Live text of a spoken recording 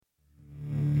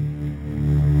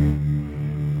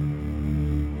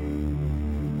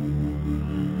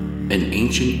An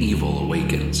ancient evil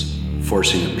awakens,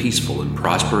 forcing a peaceful and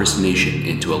prosperous nation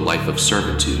into a life of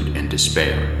servitude and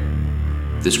despair.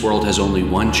 This world has only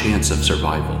one chance of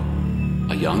survival: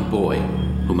 a young boy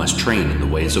who must train in the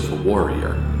ways of a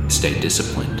warrior, stay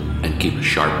disciplined, and keep a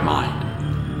sharp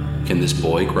mind. Can this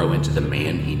boy grow into the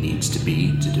man he needs to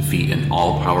be to defeat an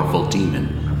all-powerful demon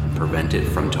and prevent it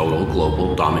from total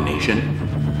global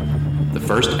domination? The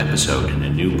first episode in a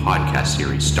new podcast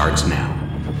series starts now.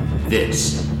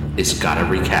 This is Gotta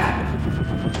Recap.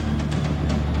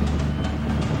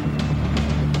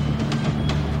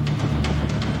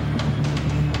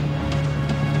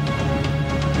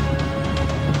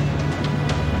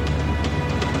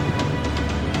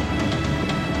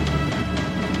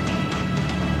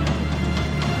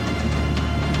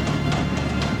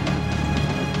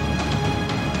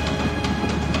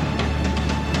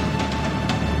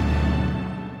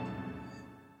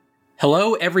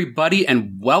 Hello, everybody,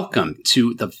 and welcome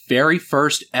to the very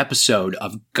first episode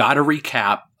of Gotta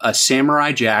Recap, a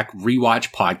Samurai Jack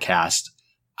rewatch podcast.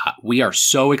 We are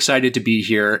so excited to be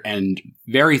here and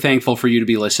very thankful for you to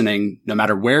be listening. No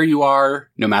matter where you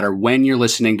are, no matter when you're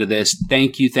listening to this,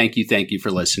 thank you for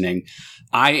listening.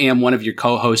 I am one of your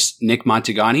co-hosts, Nick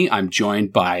Montegani. I'm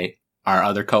joined by our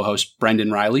other co-host,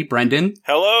 Brendan Riley. Brendan.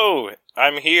 Hello,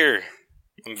 I'm here.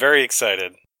 I'm very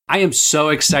excited. I am so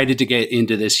excited to get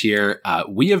into this here.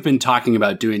 We have been talking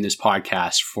about doing this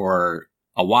podcast for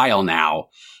a while now.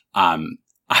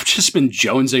 I've just been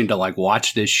jonesing to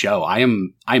watch this show. I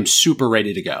am super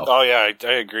ready to go. Oh yeah,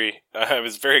 I agree. I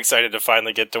was very excited to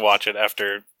finally get to watch it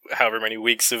after however many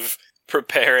weeks of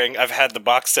preparing. I've had the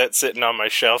box set sitting on my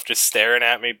shelf just staring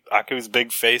at me, Aku's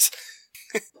big face.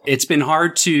 It's been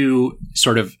hard to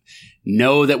sort of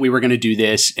know that we were going to do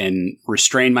this and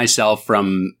restrain myself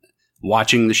from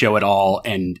watching the show at all,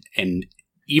 and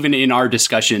even in our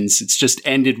discussions, it's just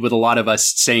ended with a lot of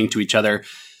us saying to each other,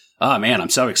 "Oh man, I'm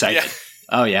so excited! Yeah.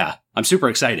 Oh yeah, I'm super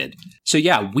excited." So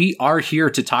yeah, we are here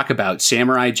to talk about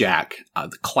Samurai Jack,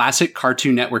 the classic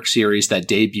Cartoon Network series that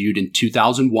debuted in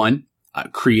 2001,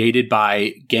 created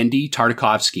by Genndy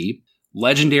Tartakovsky,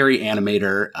 legendary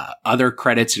animator. Other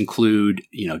credits include,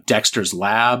 Dexter's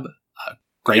Lab,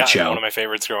 great show, one of my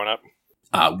favorites growing up.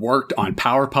 Worked on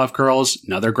Powerpuff Girls,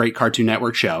 another great Cartoon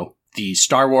Network show. The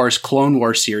Star Wars Clone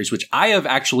Wars series, which I have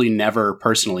actually never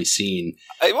personally seen.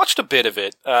 I watched a bit of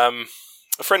it. A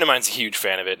friend of mine's a huge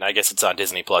fan of it, and I guess it's on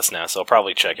Disney Plus now, so I'll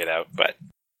probably check it out. But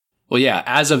well, yeah,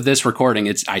 as of this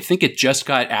recording, I think it just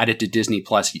got added to Disney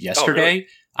Plus yesterday.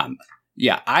 Oh, really?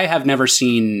 Yeah, I have never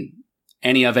seen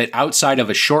any of it outside of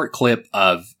a short clip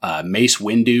of Mace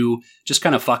Windu just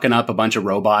kind of fucking up a bunch of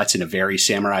robots in a very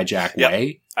Samurai Jack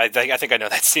way. I think I know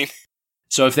that scene.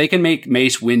 So if they can make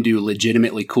Mace Windu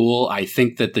legitimately cool, I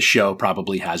think that the show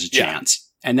probably has a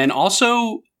chance. And then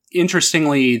also,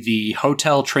 interestingly, the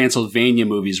Hotel Transylvania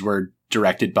movies were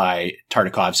directed by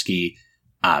Tartakovsky.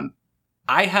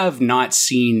 I have not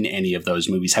seen any of those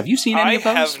movies. Have you seen any of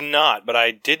those? I have not, but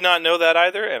I did not know that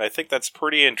either, and I think that's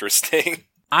pretty interesting.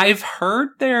 I've heard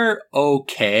they're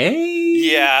okay.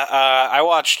 Yeah, I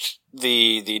watched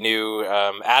the new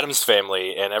Addams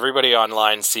Family, and everybody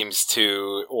online seems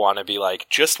to want to be like,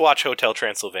 just watch Hotel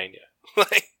Transylvania.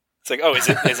 It's like, oh, is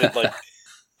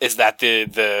that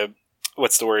the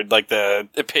what's the word? Like the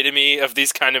epitome of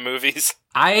these kind of movies?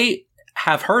 I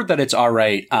have heard that it's all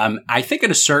right. I think at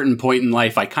a certain point in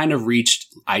life, I kind of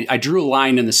I drew a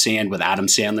line in the sand with Adam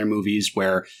Sandler movies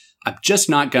where I'm just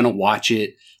not going to watch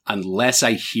it unless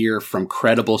I hear from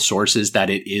credible sources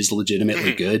that it is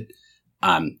legitimately good.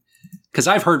 Because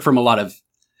I've heard from a lot of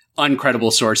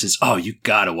uncredible sources, oh, you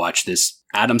gotta watch this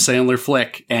Adam Sandler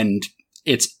flick, and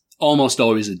it's almost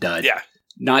always a dud. Yeah.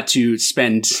 Not to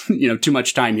spend, too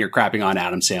much time here crapping on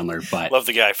Adam Sandler, but love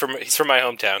the guy. He's from my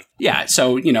hometown. Yeah,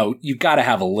 so, you gotta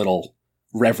have a little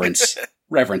reverence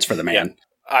for the man.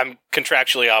 Yeah. I'm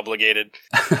contractually obligated.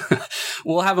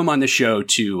 We'll have him on the show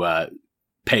to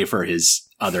pay for his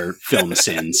other film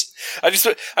sins. I just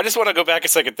want to go back a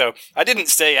second, though. I didn't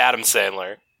say Adam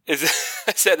Sandler. I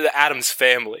said the Addams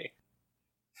Family.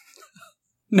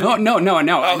 No. Okay.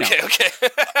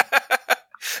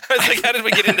 I was like, how did we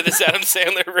get into this Adam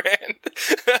Sandler rant?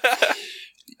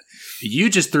 You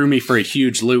just threw me for a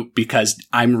huge loop because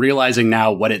I'm realizing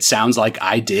now what it sounds like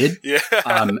I did. Yeah.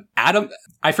 Adam,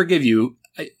 I forgive you.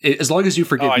 As long as you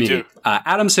forgive me. Do.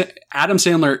 Adam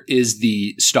Sandler is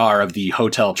the star of the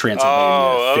Hotel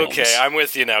Transylvania films. Okay. I'm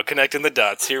with you now. Connecting the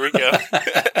dots. Here we go.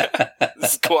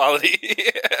 This is quality.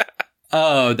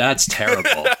 Oh, that's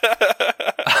terrible.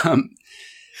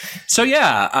 So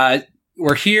yeah,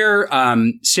 we're here.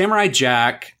 Samurai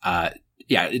Jack.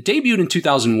 It debuted in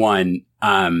 2001.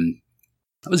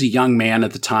 I was a young man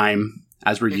at the time,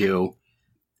 as were you.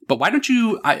 But why don't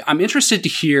you, I'm interested to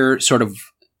hear sort of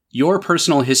your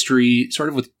personal history, sort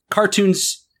of with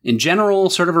cartoons in general,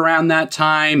 sort of around that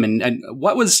time. And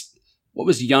what was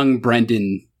young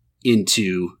Brendan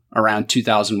into around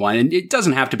 2001? And it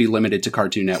doesn't have to be limited to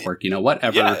Cartoon Network,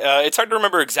 whatever. Yeah, it's hard to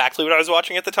remember exactly what I was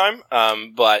watching at the time,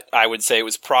 but I would say it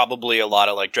was probably a lot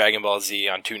of like Dragon Ball Z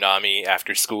on Toonami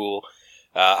after school.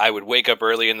 I would wake up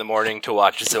early in the morning to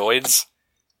watch Zoids.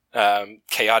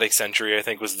 Chaotic Century, I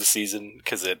think, was the season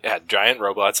because it had giant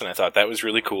robots, and I thought that was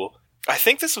really cool. I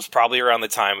think this was probably around the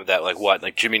time that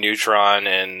like Jimmy Neutron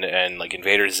and like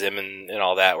Invader Zim and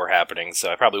all that were happening.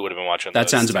 So I probably would have been watching. That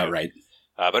sounds about right.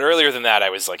 But earlier than that, I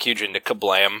was like huge into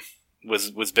Kablam.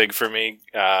 Was big for me.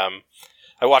 I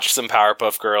watched some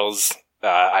Powerpuff Girls.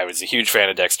 I was a huge fan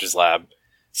of Dexter's Lab.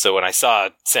 So when I saw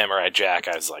Samurai Jack,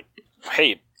 I was like,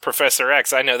 "Hey, Professor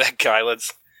X, I know that guy.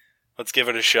 Let's give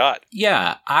it a shot."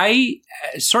 Yeah, I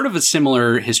sort of a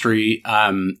similar history.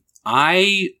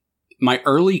 My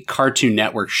early Cartoon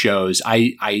Network shows,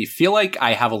 I feel like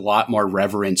I have a lot more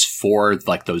reverence for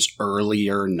like those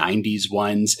earlier 90s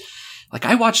ones. Like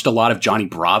I watched a lot of Johnny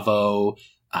Bravo.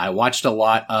 I watched a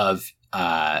lot of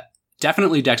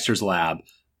definitely Dexter's Lab.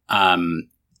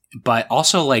 But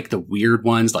also like the weird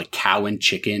ones like Cow and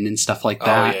Chicken and stuff like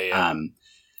that. Oh, yeah.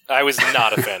 I was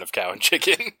not a fan of Cow and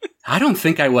Chicken. I don't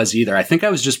think I was either. I think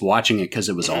I was just watching it because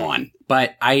it was on.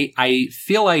 But I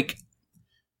feel like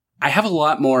I have a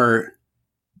lot more,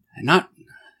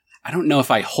 I don't know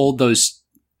if I hold those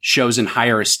shows in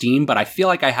higher esteem, but I feel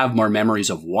like I have more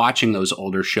memories of watching those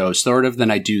older shows sort of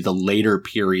than I do the later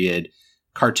period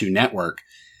Cartoon Network.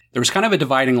 There was kind of a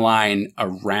dividing line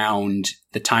around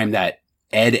the time that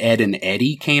Ed, Edd and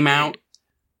Eddy came out.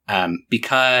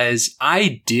 Because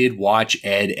I did watch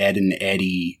Ed, Edd and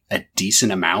Eddy a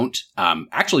decent amount.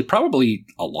 Actually, probably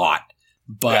a lot.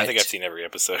 But yeah, I think I've seen every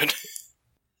episode.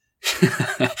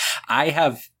 I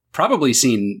have probably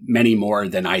seen many more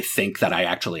than I think that I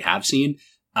actually have seen.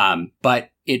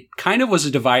 But it kind of was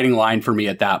a dividing line for me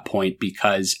at that point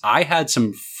because I had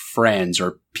some friends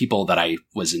or people that I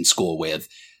was in school with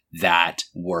that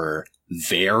were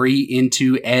very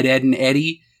into Ed, Edd and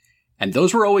Eddy. And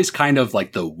those were always kind of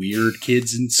like the weird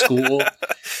kids in school.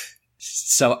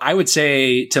 So I would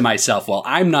say to myself, well,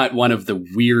 I'm not one of the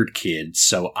weird kids,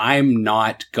 so I'm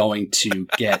not going to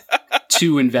get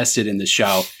too invested in the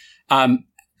show.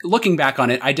 Looking back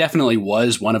on it, I definitely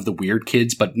was one of the weird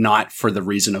kids, but not for the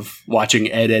reason of watching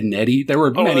Ed, Edd and Eddy. There were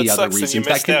many other reasons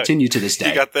that continue to this day.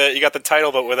 You got the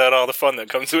title, but without all the fun that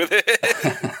comes with it.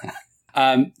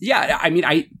 Yeah, I mean,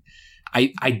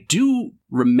 I do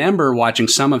remember watching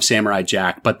some of Samurai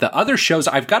Jack, but the other shows,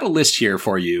 I've got a list here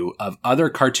for you of other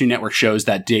Cartoon Network shows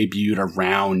that debuted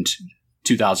around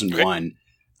 2001.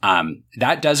 Okay.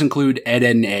 That does include Ed,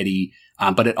 Edd and Eddy,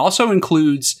 but it also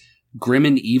includes Grim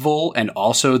and Evil and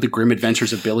also The Grim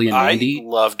Adventures of Billy and Mandy. I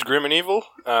loved Grim and Evil.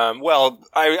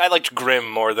 I liked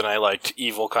Grim more than I liked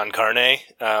Evil con Carne.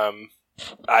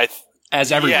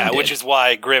 As everyone did. Which is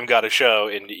why Grim got a show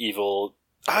in Evil.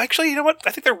 Actually, you know what?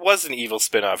 I think there was an Evil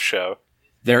spin-off show.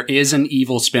 There is an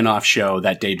Evil spin-off show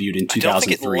that debuted in 2003. I don't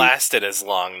think it lasted as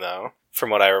long, though, from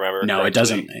what I remember. No, it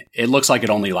doesn't. It looks like it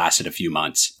only lasted a few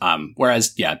months.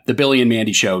 Whereas, yeah, the Billy and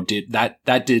Mandy show did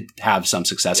have some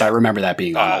success. Yeah. I remember that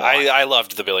being on a lot. I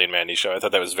loved the Billy and Mandy show. I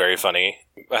thought that was very funny.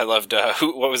 I loved,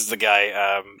 what was the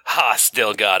guy? Haas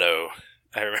Delgado.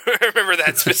 I remember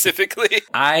that specifically.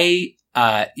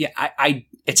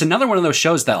 It's another one of those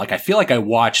shows that, like, I feel like I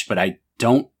watched, but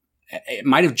it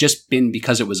might have just been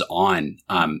because it was on.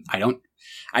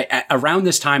 Around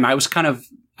this time,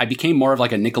 I became more of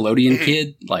like a Nickelodeon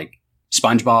kid, like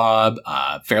SpongeBob,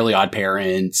 Fairly Odd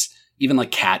Parents, even like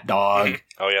Cat Dog.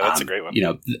 Oh yeah, that's a great one.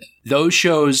 Those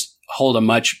shows hold a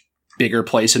much bigger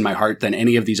place in my heart than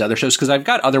any of these other shows because I've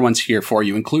got other ones here for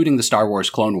you, including the Star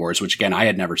Wars Clone Wars, which again, I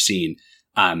had never seen.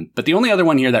 But the only other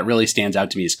one here that really stands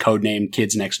out to me is Codename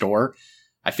Kids Next Door.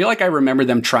 I feel like I remember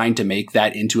them trying to make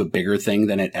that into a bigger thing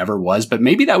than it ever was, but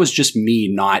maybe that was just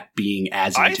me not being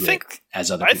as into it as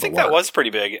other people I think were. That was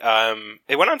pretty big.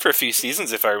 It went on for a few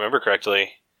seasons, if I remember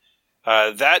correctly.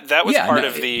 That was part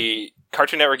of the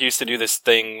Cartoon Network used to do this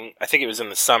thing. I think it was in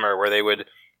the summer where they would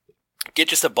get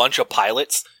just a bunch of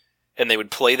pilots and they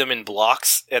would play them in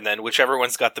blocks, and then whichever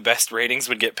one's got the best ratings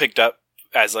would get picked up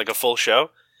as like a full show.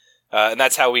 And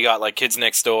that's how we got like Kids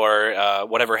Next Door,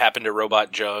 Whatever Happened to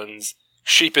Robot Jones.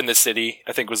 Sheep in the City,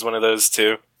 I think, was one of those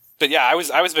too. But yeah, I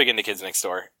was big into Kids Next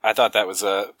Door. I thought that was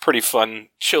a pretty fun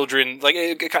children, like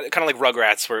kind of like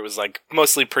Rugrats, where it was like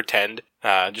mostly pretend,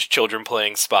 just children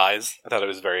playing spies. I thought it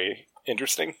was very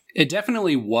interesting. It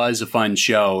definitely was a fun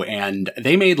show, and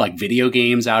they made like video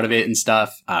games out of it and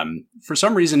stuff. For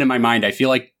some reason in my mind, I feel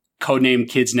like Codename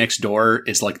Kids Next Door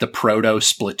is like the proto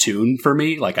Splatoon for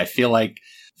me. Like, I feel like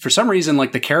for some reason,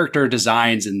 like the character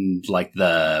designs and like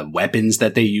the weapons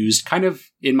that they used kind of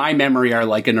in my memory are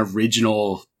like an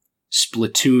original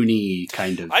Splatoon-y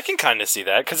kind of. I can kind of see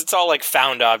that because it's all like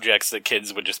found objects that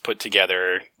kids would just put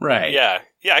together. Right. Yeah,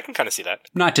 I can kind of see that.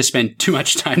 Not to spend too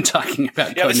much time talking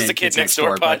about this is a Kids Next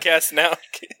Door podcast now.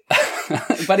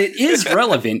 But it is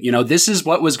relevant. You know, this is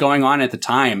what was going on at the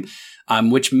time,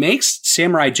 which makes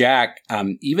Samurai Jack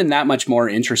even that much more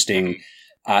interesting.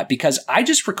 Because I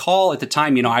just recall at the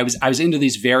time, you know, I was into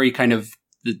these very kind of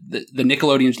the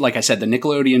Nickelodeon, like I said, the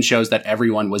Nickelodeon shows that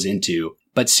everyone was into.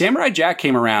 But Samurai Jack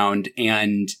came around,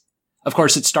 and of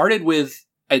course, it started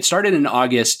in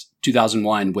August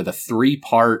 2001 with a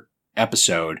 3-part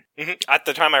episode. Mm-hmm. At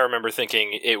the time, I remember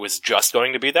thinking it was just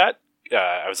going to be that.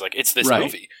 I was like, it's this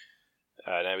movie,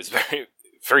 and it was very,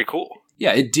 very cool.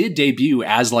 Yeah, it did debut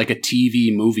as like a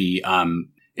TV movie.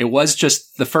 It was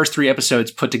just the first 3 episodes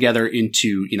put together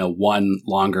into, you know, one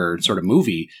longer sort of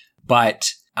movie. But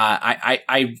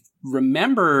I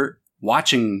remember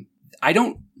watching,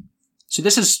 so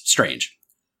this is strange.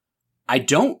 I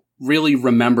don't really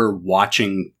remember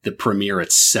watching the premiere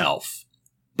itself,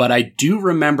 but I do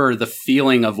remember the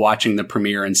feeling of watching the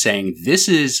premiere and saying, this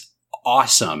is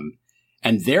awesome.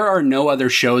 And there are no other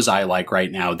shows I like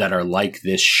right now that are like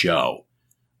this show.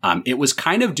 It was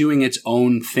kind of doing its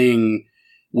own thing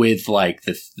with like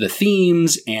the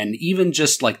themes and even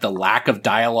just like the lack of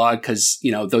dialogue. Cause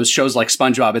you know, those shows like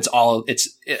SpongeBob,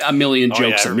 it's a million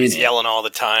jokes a minute. Yelling all the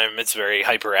time. It's very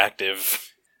hyperactive.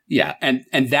 Yeah.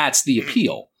 And that's the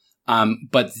appeal.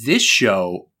 But this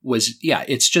show was,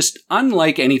 it's just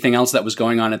unlike anything else that was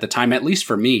going on at the time, at least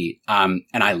for me. And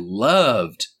I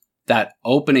loved that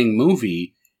opening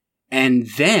movie. And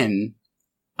then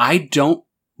I don't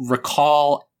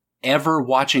recall ever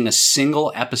watching a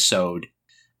single episode.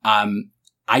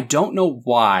 I don't know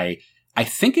why. I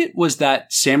think it was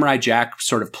that Samurai Jack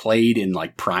sort of played in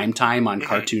like prime time on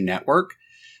Cartoon Network.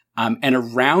 And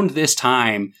around this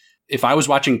time, if I was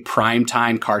watching prime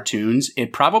time cartoons,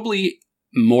 it probably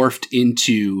morphed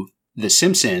into The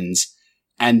Simpsons.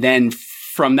 And then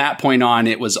from that point on,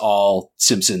 it was all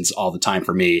Simpsons all the time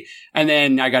for me. And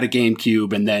then I got a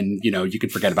GameCube, and then, you know, you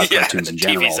could forget about cartoons in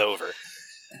general. TV's over.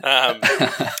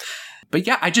 But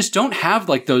yeah, I just don't have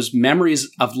like those memories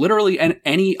of literally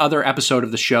any other episode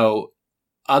of the show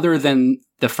other than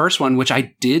the first one, which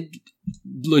I did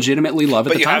legitimately love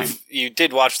at the time. You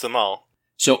did watch them all.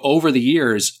 So over the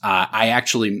years, I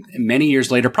actually, many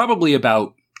years later, probably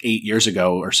about 8 years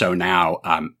ago or so now,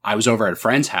 I was over at a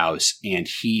friend's house, and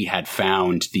he had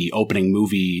found the opening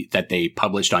movie that they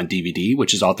published on DVD,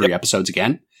 which is all 3 episodes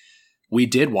again. We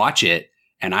did watch it.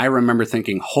 And I remember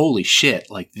thinking, holy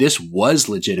shit, like this was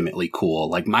legitimately cool.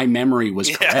 Like my memory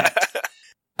was correct.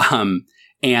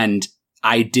 And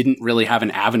I didn't really have an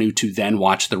avenue to then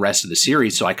watch the rest of the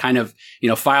series. So I kind of, you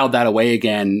know, filed that away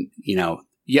again. You know,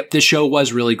 yep, this show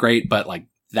was really great, but like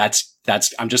that's,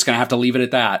 I'm just going to have to leave it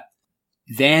at that.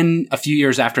 Then a few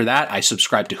years after that, I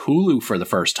subscribed to Hulu for the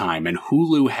first time, and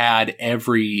Hulu had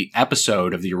every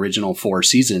episode of the original 4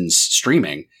 seasons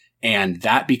streaming. And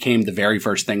that became the very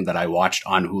first thing that I watched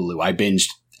on Hulu. I binged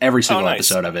every single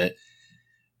episode of it.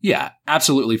 Yeah,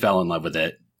 absolutely fell in love with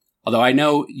it. Although I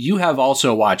know you have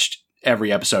also watched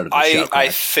every episode of the show. I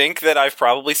think that I've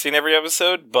probably seen every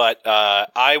episode, but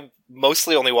I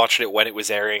mostly only watched it when it was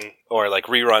airing, or like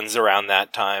reruns around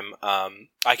that time.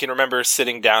 I can remember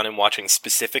sitting down and watching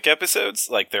specific episodes.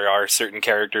 Like there are certain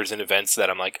characters and events that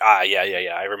I'm like, yeah.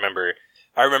 I remember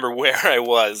where I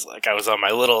was. Like I was on my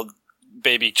little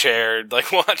baby chair,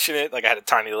 like watching it. Like I had a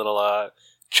tiny little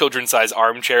children's-size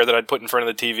armchair that I'd put in front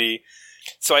of the TV.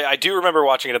 So I do remember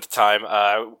watching it at the time.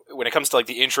 When it comes to like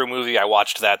the intro movie, I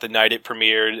watched that the night it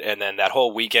premiered, and then that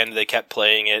whole weekend they kept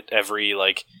playing it every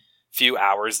like few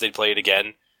hours. They'd play it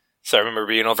again. So I remember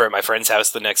being over at my friend's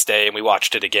house the next day, and we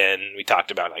watched it again. We talked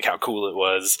about like how cool it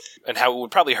was and how it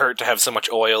would probably hurt to have so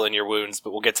much oil in your wounds,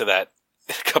 but we'll get to that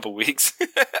in a couple weeks.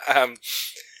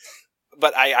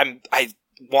 But I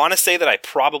want to say that I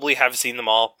probably have seen them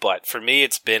all, but for me,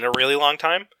 it's been a really long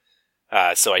time.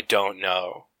 So I don't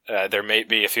know. There may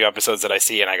be a few episodes that I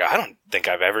see and I go, I don't think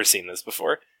I've ever seen this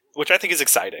before, which I think is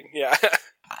exciting. Yeah.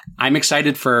 I'm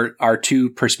excited for our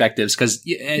 2 perspectives because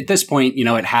at this point, you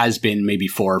know, it has been maybe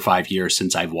 4 or 5 years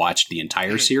since I've watched the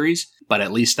entire series, but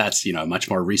at least that's, you know, much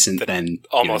more recent than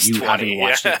almost you 20, having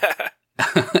watched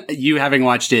it. You having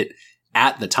watched it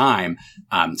at the time.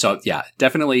 So yeah,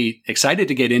 definitely excited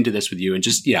to get into this with you and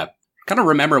just, kind of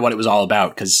remember what it was all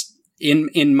about. Cause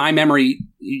in my memory,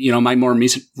 my more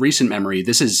recent memory,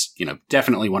 this is,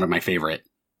 definitely one of my favorite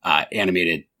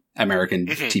animated American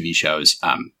TV shows.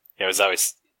 It was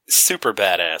always super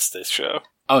badass, this show.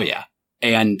 Oh, yeah.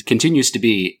 And continues to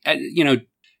be,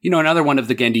 another one of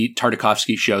the Genndy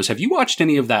Tartakovsky shows. Have you watched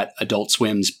any of that Adult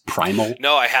Swim's Primal?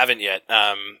 No, I haven't yet.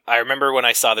 I remember when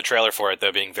I saw the trailer for it,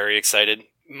 though, being very excited.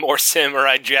 More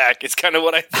Samurai Jack is kind of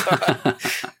what I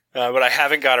thought. But I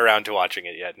haven't got around to watching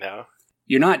it yet, no.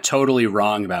 You're not totally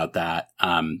wrong about that.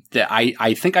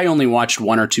 I think I only watched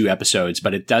 1 or 2 episodes,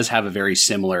 but it does have a very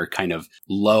similar kind of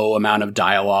low amount of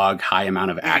dialogue, high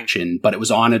amount of action, but it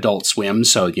was on Adult Swim,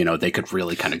 so, they could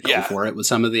really kind of go for it with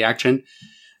some of the action.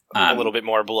 A little bit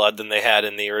more blood than they had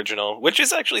in the original, which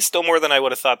is actually still more than I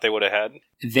would have thought they would have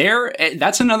had.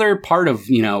 That's another part of,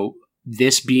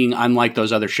 this being unlike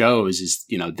those other shows is,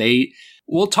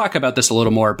 we'll talk about this a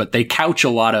little more, but they couch a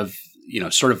lot of,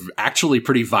 sort of actually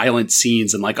pretty violent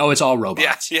scenes and like, oh, it's all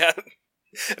robots. Yeah.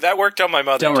 That worked on my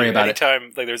mother. Don't worry about it.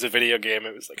 Anytime like there's a video game,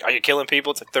 it was like, are you killing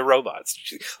people? It's like, they're robots.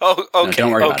 Oh, okay. No,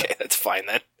 don't worry about it. That's fine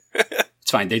then.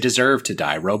 It's fine. They deserve to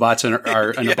die. Robots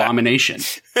are an abomination.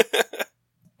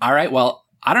 All right. Well,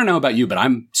 I don't know about you, but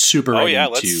I'm super ready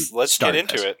to let's start get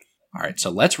into it. All right. So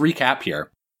let's recap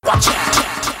here.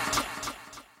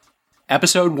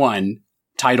 Episode 1,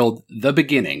 titled The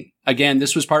Beginning. Again,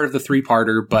 this was part of the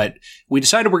 3-parter, but we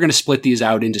decided we're going to split these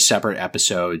out into separate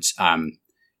episodes,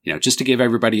 just to give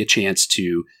everybody a chance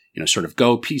to, sort of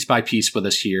go piece by piece with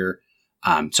us here.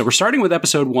 So we're starting with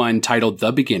episode 1, titled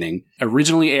The Beginning,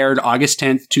 originally aired August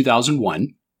 10th,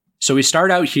 2001. So we start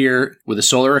out here with a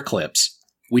solar eclipse.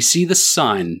 We see the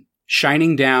sun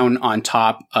shining down on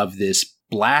top of this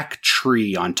black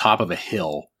tree on top of a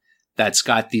hill that's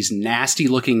got these nasty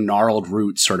looking gnarled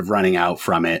roots sort of running out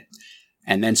from it.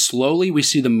 And then slowly we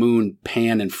see the moon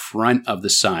pan in front of the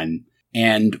sun.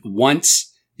 And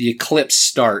once the eclipse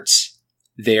starts,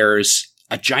 there's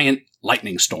a giant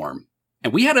lightning storm.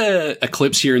 And we had an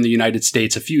eclipse here in the United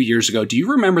States a few years ago. Do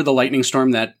you remember the lightning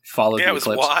storm that followed the eclipse?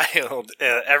 Yeah, it was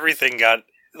wild. Everything got,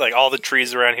 like, all the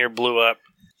trees around here blew up.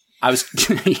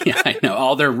 Yeah, I know.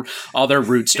 All their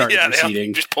roots started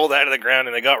receding. They just pulled out of the ground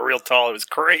and they got real tall. It was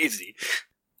crazy.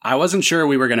 I wasn't sure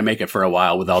we were going to make it for a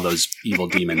while with all those evil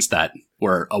demons that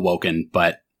were awoken,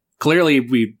 but clearly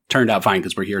we turned out fine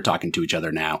because we're here talking to each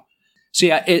other now. So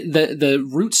yeah, the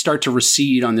roots start to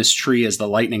recede on this tree as the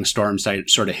lightning storm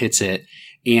sort of hits it,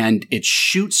 and it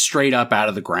shoots straight up out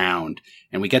of the ground,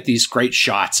 and we get these great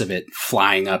shots of it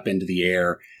flying up into the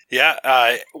air.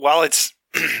 Yeah, while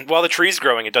the tree's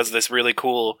growing, it does this really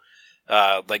cool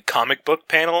like comic book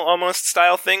panel almost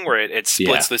style thing where it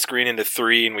splits the screen into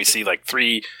 3 and we see like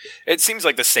 3, it seems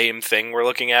like the same thing we're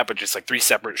looking at, but just like 3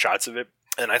 separate shots of it.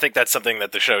 And I think that's something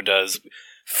that the show does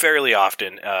fairly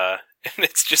often. And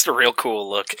it's just a real cool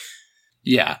look.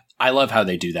 Yeah, I love how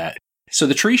they do that. So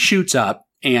the tree shoots up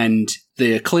and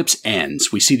the eclipse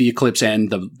ends. We see the eclipse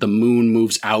end. The moon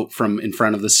moves out from in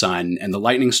front of the sun and the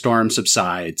lightning storm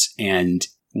subsides, and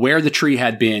where the tree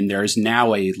had been, there is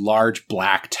now a large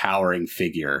black towering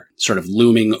figure sort of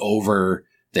looming over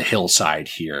the hillside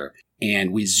here.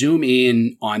 And we zoom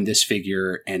in on this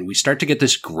figure and we start to get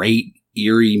this great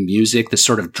eerie music, this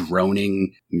sort of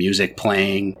droning music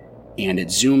playing. And it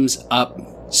zooms up,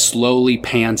 slowly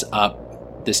pans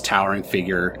up this towering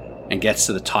figure and gets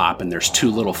to the top. And there's 2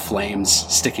 little flames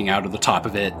sticking out of the top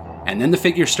of it. And then the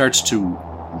figure starts to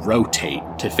rotate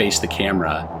to face the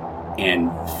camera.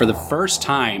 And for the first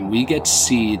time, we get to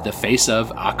see the face of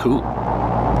Aku.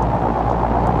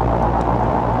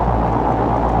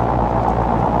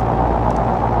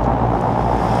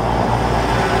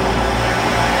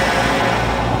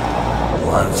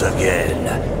 Once again,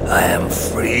 I am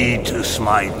free to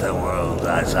smite the world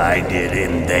as I did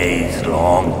in days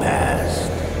long past.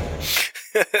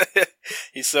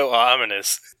 He's so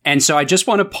ominous. And so I just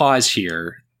want to pause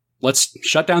here. Let's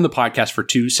shut down the podcast for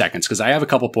 2 seconds because I have a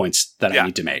couple points that I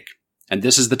need to make. And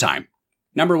this is the time.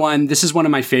 Number 1, this is one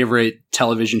of my favorite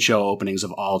television show openings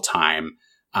of all time.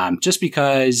 Just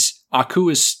because Aku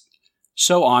is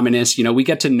so ominous. We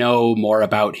get to know more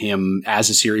about him as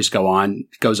the series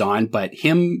goes on, but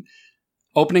him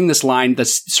opening this line,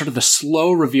 that's sort of the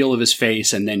slow reveal of his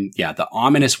face, and then, the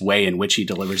ominous way in which he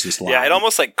delivers this line. Yeah, it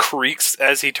almost like creaks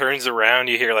as he turns around.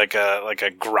 You hear like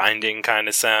a grinding kind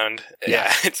of sound.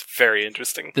 Yeah, it's very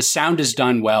interesting. The sound is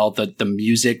done well. The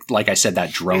music, like I said,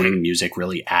 that droning music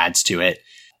really adds to it.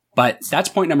 But that's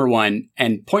point number 1.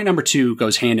 And point number 2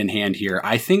 goes hand in hand here.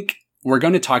 I think we're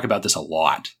going to talk about this a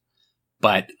lot.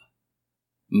 But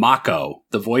Mako,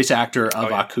 the voice actor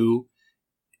of Aku,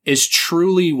 is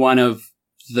truly one of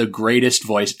the greatest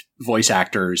voice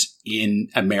actors in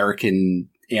American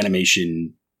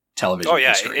animation television. Oh yeah,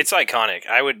 history. it's iconic.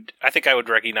 I think I would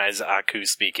recognize Aku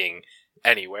speaking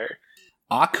anywhere.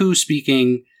 Aku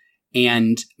speaking,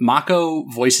 and Mako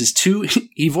voices two.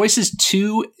 He voices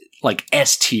two like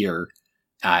S tier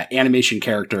animation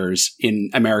characters in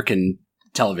American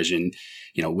television.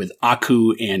 You know, with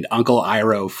Aku and Uncle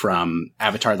Iroh from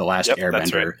Avatar: The Last Airbender.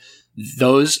 That's right.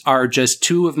 Those are just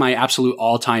two of my absolute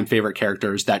all-time favorite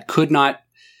characters that could not.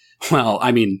 Well,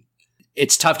 I mean,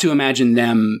 it's tough to imagine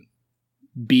them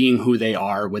being who they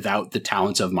are without the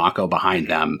talents of Mako behind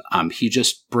them. He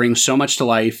just brings so much to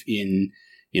life in,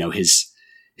 you know, his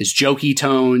jokey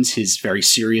tones, his very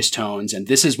serious tones. And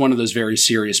this is one of those very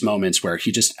serious moments where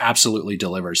he just absolutely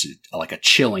delivers like a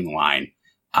chilling line.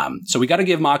 So we got to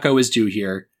give Mako his due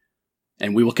here,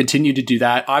 and we will continue to do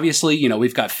that. Obviously, you know,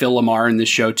 we've got Phil Lamar in this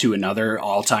show too, another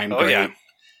all-time great. Yeah.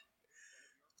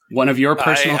 One of your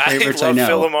personal favorites, I I know.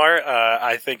 Phil Lamar.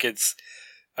 I think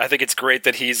it's great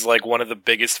that he's like one of the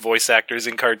biggest voice actors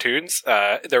in cartoons.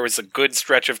 There was a good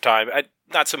stretch of time,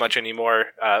 not so much anymore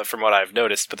from what I've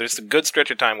noticed, but there's a good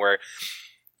stretch of time where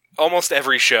almost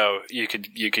every show you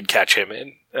could catch him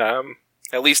in.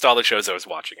 At least all the shows I was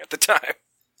watching at the time.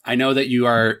 I know that you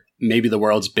are maybe the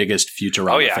world's biggest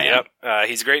Futurama fan. Yep.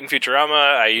 He's great in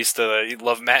Futurama. I used to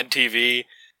love Mad TV.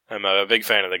 I'm a big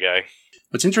fan of the guy.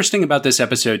 What's interesting about this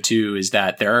episode, too, is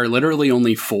that there are literally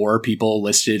only 4 people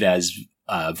listed as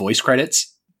voice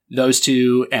credits. Those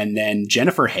two, and then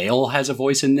Jennifer Hale has a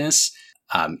voice in this.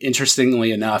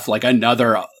 Interestingly enough, like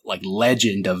another like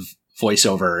legend of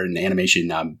voiceover and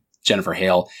animation, Jennifer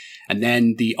Hale. And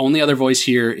then the only other voice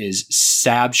here is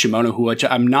Sab Shimono, who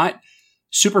I'm not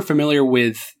super familiar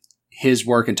with his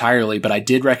work entirely, but I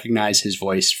did recognize his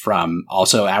voice from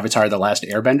also Avatar: The Last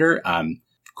Airbender.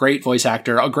 Great voice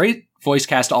actor, a great voice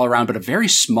cast all around, but a very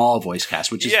small voice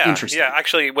cast, which is interesting. Yeah,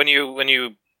 actually, when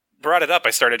you brought it up, I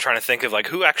started trying to think of like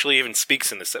who actually even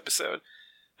speaks in this episode.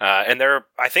 And there,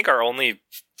 I think, are only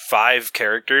 5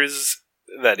 characters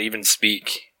that even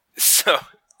speak. So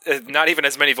not even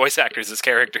as many voice actors as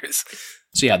characters.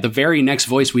 So yeah, the very next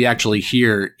voice we actually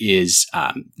hear is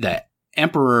the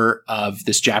emperor of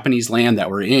this Japanese land that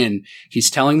we're in. He's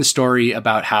telling the story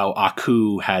about how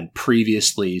Aku had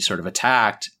previously sort of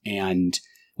attacked, and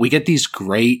we get these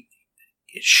great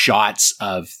shots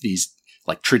of these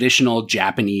like traditional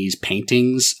Japanese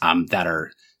paintings that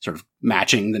are sort of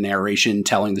matching the narration,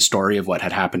 telling the story of what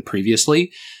had happened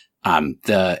previously.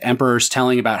 The emperor's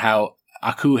telling about how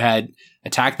Aku had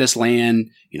attacked this land,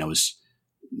 you know, was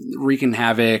wreaking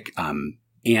havoc,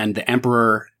 and the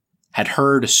emperor had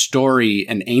heard a story,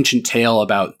 an ancient tale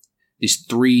about these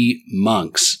 3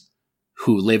 monks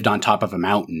who lived on top of a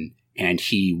mountain, and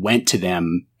he went to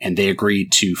them and they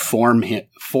agreed to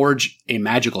forge a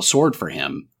magical sword for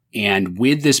him. And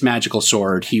with this magical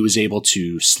sword, he was able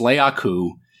to slay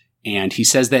Aku, and he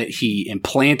says that he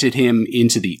implanted him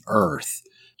into the earth,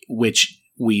 which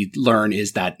we learn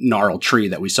is that gnarled tree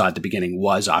that we saw at the beginning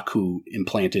was Aku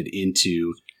implanted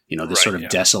into, you know, this sort of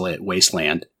desolate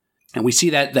wasteland. And we see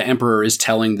that the emperor is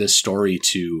telling this story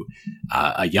to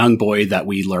a young boy that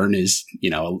we learn is, you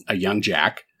know, a young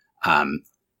Jack.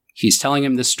 He's telling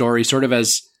him this story sort of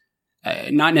as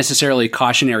not necessarily a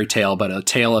cautionary tale, but a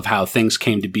tale of how things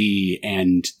came to be.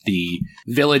 And the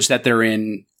village that they're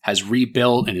in has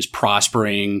rebuilt and is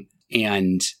prospering.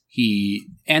 And he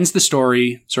ends the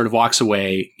story, sort of walks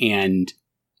away, and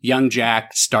young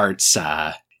Jack starts,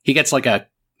 he gets like a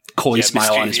coy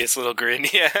smile on his little grin.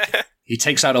 Yeah. He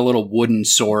takes out a little wooden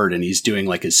sword and he's doing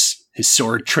like his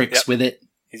sword tricks with it.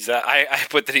 He's I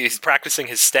put that he's practicing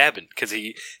his stabbing because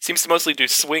he seems to mostly do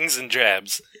swings and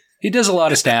jabs. He does a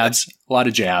lot of stabs, a lot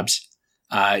of jabs.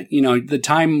 You know, the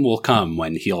time will come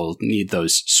when he'll need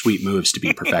those sweet moves to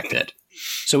be perfected.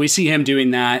 So we see him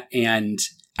doing that, and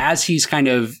as he's kind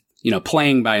of, you know,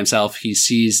 playing by himself, we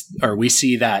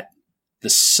see that the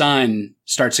sun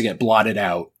starts to get blotted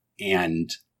out, and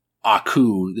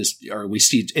Aku, we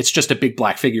see it's just a big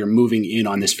black figure moving in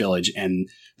on this village, and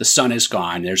the sun is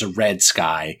gone. There's a red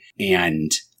sky,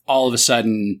 and all of a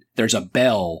sudden there's a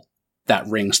bell that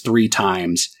rings 3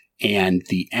 times, and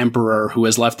the emperor who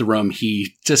has left the room,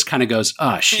 he just kind of goes,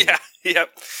 "Oh shit." Yeah, yep.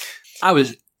 I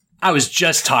was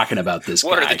just talking about this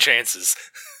What guy. are the chances?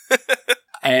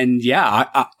 And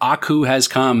yeah, Aku has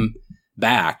come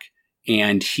back,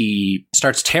 and he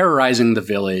starts terrorizing the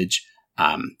village.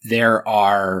 There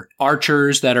are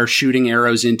archers that are shooting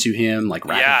arrows into him, like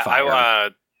rapid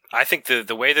fire. I think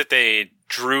the way that they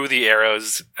drew the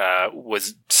arrows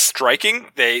was striking.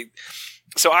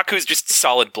 So Aku's just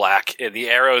solid black, and the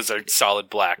arrows are solid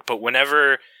black. But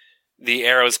whenever the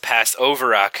arrows pass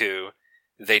over Aku,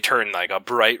 they turn like a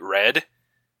bright red,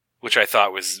 which I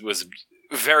thought was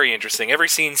very interesting. Every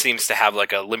scene seems to have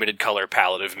like a limited color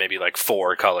palette of maybe like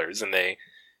 4 colors, and they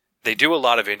do a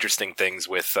lot of interesting things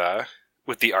with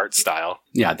the art style.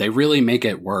 Yeah, they really make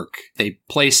it work. They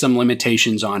place some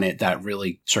limitations on it that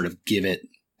really sort of give it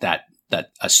that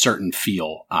a certain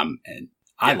feel. And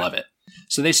I love it.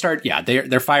 So they start,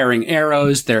 they're firing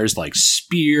arrows. There's like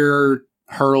spear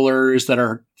hurlers that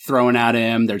are thrown at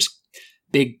him. There's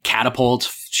big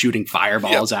catapults shooting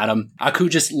fireballs at him. Aku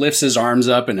just lifts his arms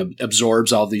up and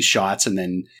absorbs all these shots and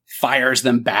then fires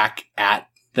them back at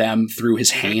them through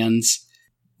his hands.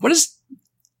 What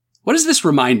does this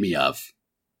remind me of?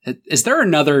 Is there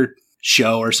another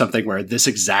show or something where this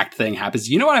exact thing happens?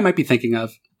 You know what I might be thinking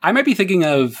of? I might be thinking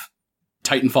of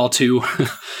Titanfall 2.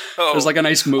 There's like a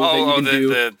nice move that you can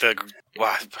do.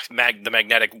 The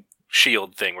magnetic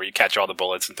shield thing where you catch all the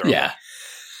bullets and throw them.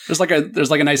 There's like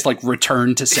a nice like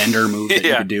return to sender move that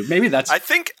you can do. Maybe that's. I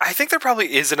think there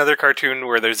probably is another cartoon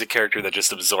where there's a character that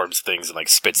just absorbs things and like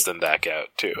spits them back out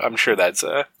too. I'm sure that's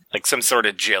like some sort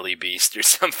of jelly beast or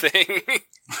something.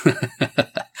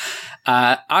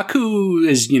 Aku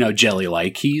is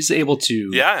jelly-like. He's able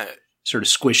to sort of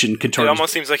squish and contort. It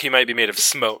almost seems like he might be made of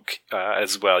smoke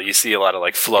as well. You see a lot of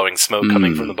like flowing smoke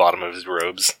coming from the bottom of his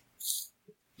robes.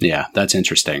 Yeah, that's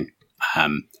interesting.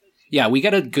 We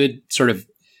get a good sort of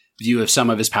view of some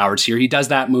of his powers here. He does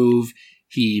that move.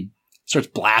 He starts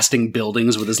blasting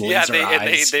buildings with his laser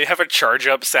eyes. They have a charge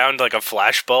up sound like a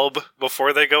flash bulb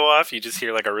before they go off. You just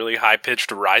hear like a really high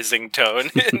pitched rising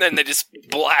tone, and then they just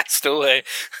blast away.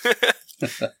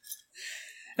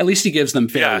 At least he gives them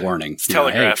fair warning. It's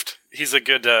telegraphed. He's a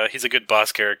good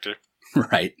boss character.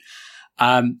 Right.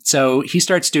 So he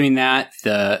starts doing that.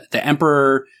 The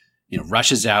Emperor,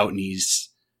 rushes out and he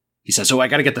says, I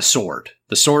got to get the sword.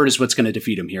 The sword is what's going to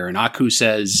defeat him here. And Aku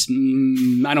says,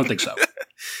 I don't think so.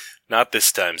 Not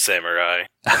this time, samurai.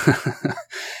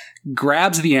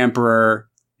 Grabs the Emperor,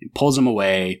 pulls him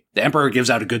away. The Emperor gives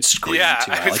out a good scream. Yeah,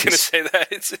 too. I was going to say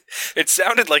that. It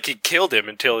sounded like he killed him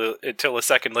until a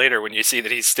second later when you see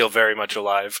that he's still very much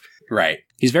alive. Right.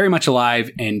 He's very much alive,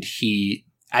 and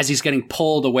as he's getting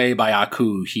pulled away by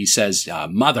Aku, he says,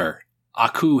 Mother,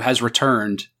 Aku has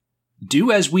returned.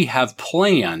 Do as we have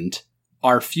planned.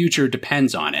 Our future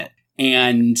depends on it.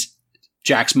 And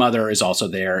Jack's mother is also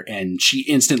there, and she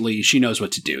knows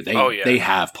what to do. They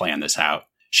have planned this out.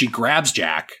 She grabs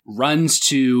Jack, runs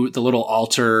to the little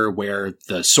altar where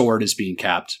the sword is being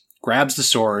kept, grabs the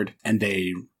sword, and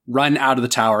they run out of the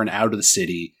tower and out of the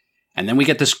city. And then we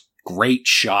get this great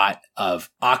shot of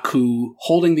Aku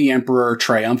holding the Emperor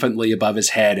triumphantly above his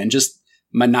head and just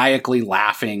maniacally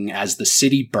laughing as the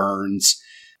city burns.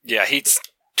 Yeah, he's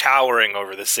towering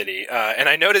over the city. And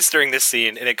I noticed during this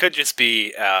scene, and it could just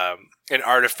be an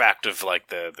artifact of like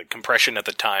the compression at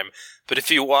the time, but if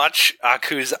you watch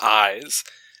Aku's eyes,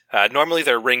 normally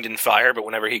they're ringed in fire, but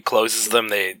whenever he closes them,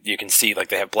 you can see like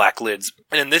they have black lids.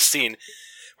 And in this scene,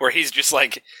 where he's just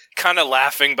like kind of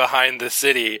laughing behind the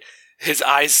city, his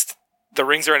eyes, the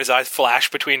rings around his eyes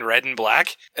flash between red and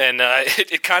black, and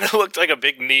it kind of looked like a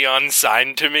big neon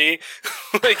sign to me,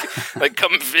 like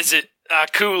come visit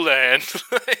Aku Land.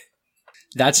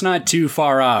 That's not too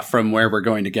far off from where we're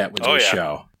going to get with this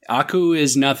show. Aku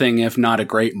is nothing if not a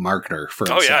great marketer for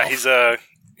himself. Oh yeah,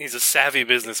 he's a savvy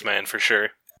businessman for sure.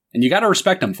 And you got to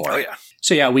respect him for it. Oh yeah.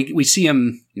 So we see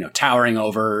him, towering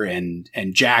over, and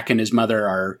Jack and his mother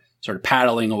are sort of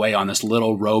paddling away on this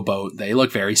little rowboat. They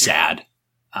look very sad.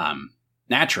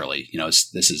 Naturally,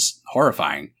 this is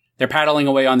horrifying. They're paddling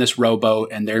away on this rowboat,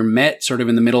 and they're met sort of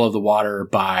in the middle of the water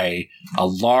by a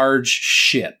large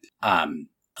ship, a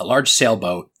large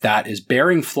sailboat that is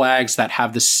bearing flags that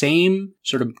have the same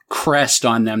sort of crest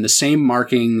on them, the same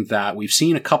marking that we've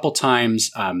seen a couple times.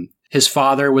 His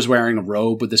father was wearing a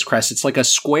robe with this crest. It's like a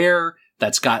square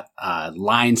that's got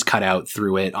lines cut out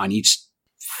through it on each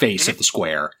face of the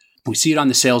square. We see it on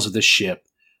the sails of this ship.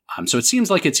 So it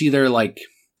seems like it's either like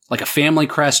a family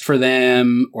crest for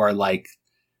them, or like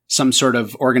some sort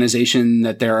of organization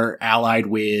that they're allied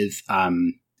with.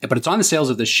 But it's on the sails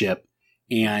of this ship,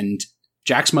 and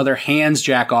Jack's mother hands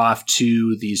Jack off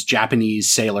to these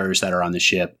Japanese sailors that are on the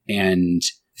ship, and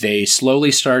they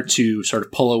slowly start to sort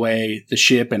of pull away the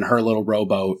ship and her little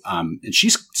rowboat. And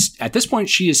at this point,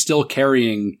 she is still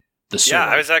carrying the sword. Yeah,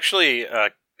 I was actually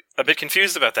a bit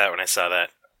confused about that when I saw that.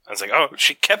 I was like, oh,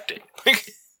 she kept it.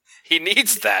 He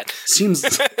needs that.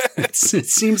 It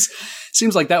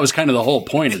seems like that was kind of the whole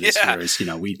point of this series.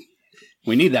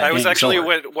 We need that. I was actually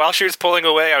while she was pulling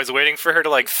away, I was waiting for her to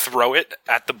like throw it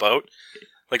at the boat.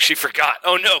 Like she forgot.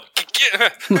 Oh no!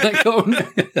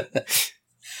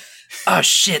 Oh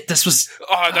shit! This was.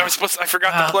 I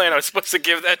forgot the plan. I was supposed to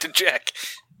give that to Jack.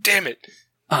 Damn it!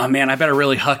 Oh man, I better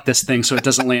really huck this thing so it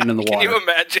doesn't land in the water. Can you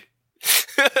imagine?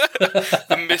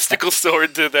 The mystical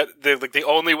sword the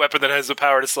only weapon that has the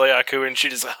power to slay Aku, and she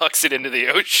just hucks it into the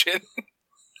ocean.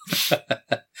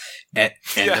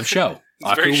 End of show.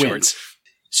 Aku very wins.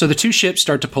 So the two ships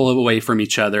start to pull away from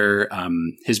each other.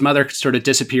 His mother sort of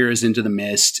disappears into the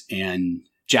mist, and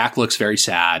Jack looks very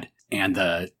sad. And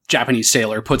the Japanese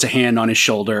sailor puts a hand on his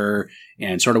shoulder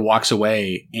and sort of walks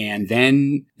away. And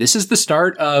then this is the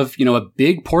start of, a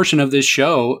big portion of this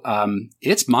show.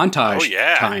 It's montage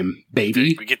time,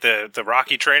 baby. We get the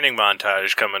Rocky training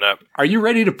montage coming up. Are you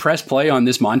ready to press play on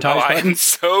this montage button? I'm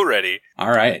so ready.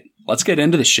 All right, let's get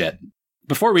into the shit.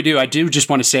 Before we do, I do just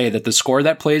want to say that the score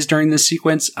that plays during this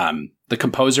sequence, the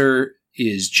composer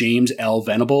is James L.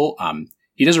 Venable.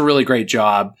 He does a really great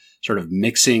job sort of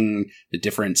mixing the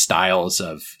different styles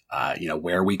of,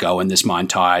 where we go in this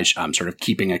montage, sort of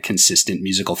keeping a consistent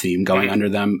musical theme going under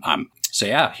them. So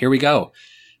yeah, here we go.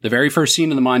 The very first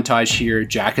scene of the montage here,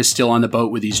 Jack is still on the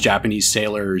boat with these Japanese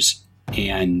sailors,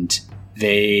 and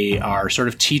they are sort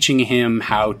of teaching him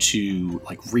how to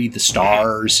read the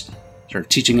stars, sort of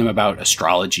teaching him about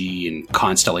astrology and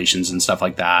constellations and stuff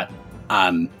like that.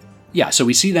 So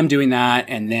we see them doing that,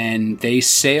 and then they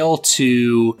sail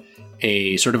to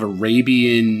a sort of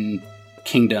Arabian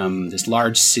kingdom, this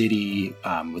large city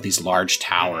with these large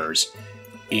towers.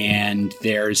 And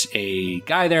there's a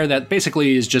guy there that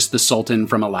basically is just the Sultan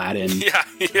from Aladdin. Yeah,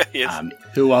 he is.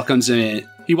 Who welcomes him in.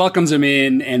 He welcomes him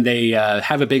in, and they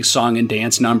have a big song and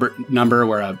dance number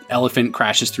where an elephant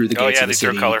crashes through the gates of the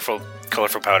city. They throw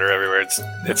colorful powder everywhere.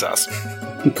 It's awesome.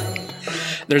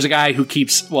 There's a guy who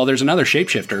there's another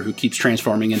shapeshifter who keeps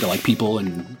transforming into people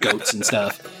and goats and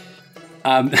stuff.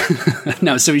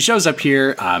 So he shows up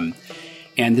here,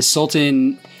 and the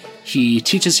Sultan, he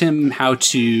teaches him how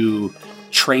to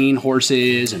train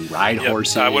horses and ride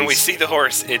horses. When we see the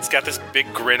horse, it's got this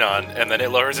big grin on, and then it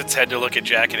lowers its head to look at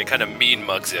Jack, and it kind of mean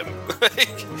mugs him.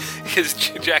 Because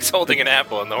Jack's holding an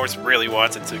apple, and the horse really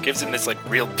wants it, so it gives him this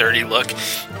real dirty look,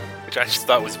 which I just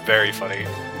thought was very funny.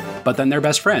 But then they're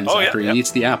best friends after he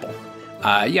eats the apple.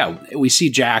 We see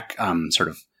Jack sort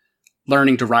of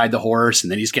learning to ride the horse,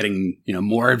 and then he's getting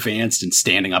more advanced and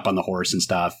standing up on the horse and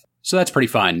stuff. So that's pretty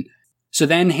fun. So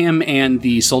then him and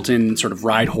the Sultan sort of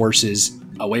ride horses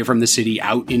away from the city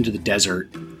out into the desert.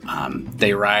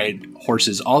 They ride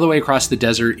horses all the way across the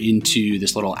desert into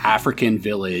this little African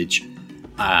village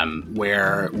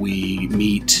where we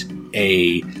meet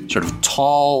a sort of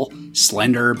tall,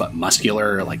 slender, but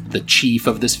muscular, the chief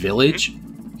of this village.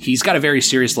 He's got a very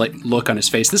serious look on his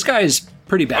face. This guy is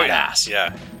pretty badass.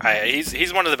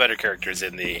 He's one of the better characters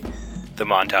in the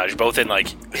montage, both in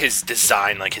his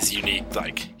design, his unique,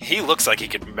 he looks like he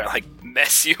could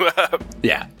mess you up.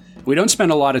 Yeah, we don't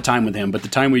spend a lot of time with him, but the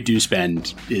time we do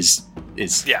spend is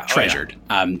treasured.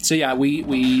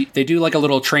 They do a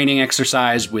little training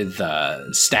exercise with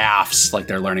staffs,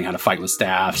 they're learning how to fight with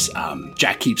staffs.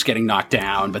 Jack keeps getting knocked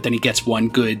down, but then he gets one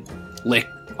good lick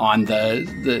on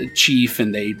the chief,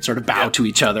 and they sort of bow to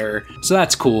each other. So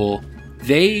that's cool.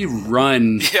 They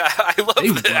run. Yeah, I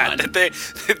love that. They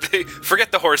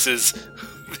forget the horses.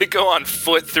 They go on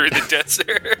foot through the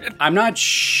desert. I'm not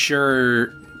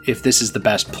sure if this is the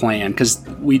best plan, because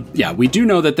we do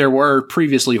know that there were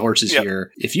previously horses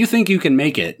here. If you think you can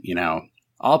make it,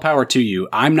 all power to you.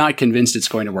 I'm not convinced it's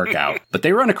going to work out. But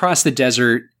they run across the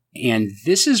desert, and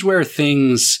this is where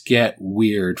things get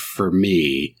weird for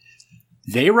me.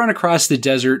 They run across the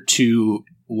desert to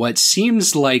what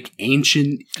seems like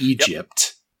ancient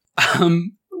Egypt,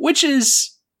 which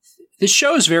is, this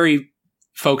show is very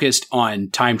focused on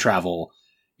time travel.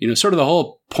 Sort of the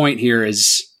whole point here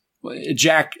is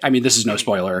Jack, this is no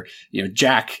spoiler,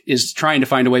 Jack is trying to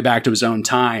find a way back to his own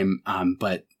time,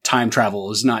 but time travel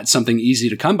is not something easy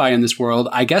to come by in this world,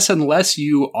 I guess, unless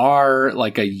you are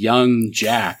a young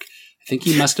Jack. I think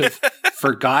he must have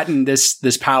forgotten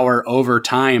this power over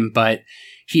time, but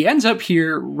he ends up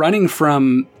here running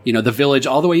from, the village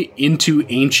all the way into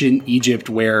ancient Egypt,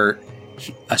 where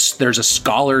there's a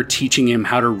scholar teaching him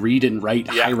how to read and write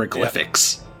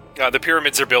hieroglyphics. The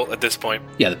pyramids are built at this point.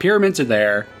 Yeah, the pyramids are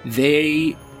there.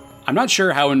 I'm not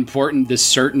sure how important this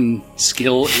certain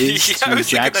skill is to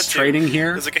Jack's training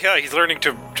here. It's he's learning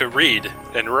to read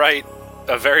and write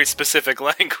a very specific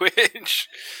language.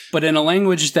 But in a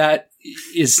language that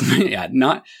is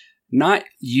not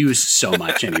used so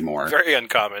much anymore. Very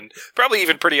uncommon. Probably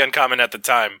even pretty uncommon at the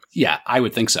time. Yeah, I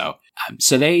would think so.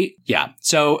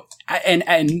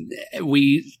 And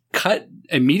we cut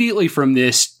immediately from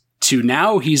this to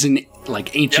now he's in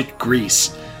ancient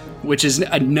Greece, which is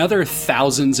another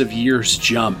thousands of years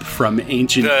jump from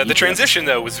ancient Egypt. The transition,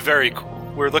 though, was very cool.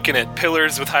 we're looking at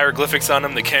pillars with hieroglyphics on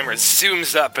them. The camera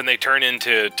zooms up and they turn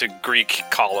into Greek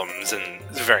columns, and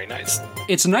it's very nice.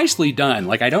 It's nicely done.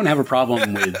 Like, I don't have a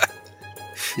problem with,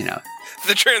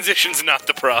 The transition's not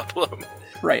the problem.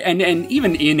 Right, and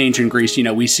even in ancient Greece,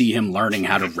 we see him learning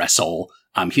how to wrestle.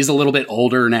 He's a little bit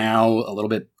older now, a little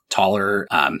bit taller.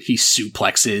 He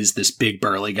suplexes this big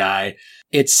burly guy.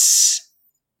 It's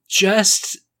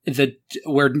just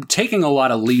we're taking a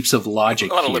lot of leaps of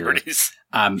logic here. A lot of here. liberties.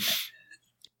 And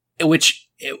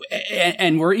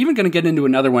we're even going to get into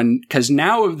another one, because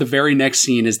now the very next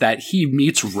scene is that he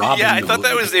meets Robin Yeah, I Hood. thought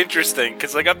that was interesting,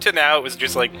 because up to now it was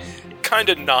just kind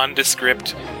of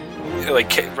nondescript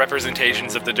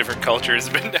representations of the different cultures,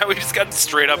 but now we just got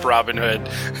straight up Robin Hood.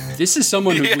 This is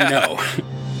someone who we know.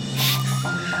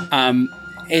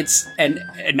 It's and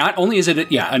not only is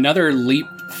it another leap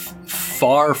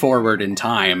far forward in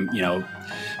time,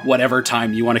 whatever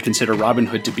time you want to consider Robin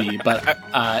Hood to be, but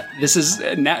this is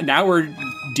now we're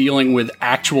dealing with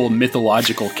actual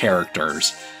mythological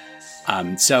characters.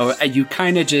 So you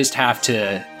kind of just have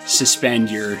to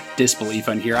suspend your disbelief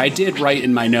on here. I did write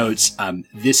in my notes,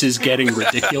 this is getting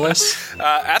ridiculous.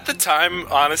 At the time,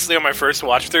 honestly, on my first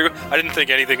watch through, I didn't think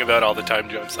anything about all the time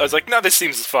jumps. I was like, no, this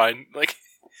seems fine.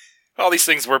 All these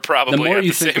things were probably at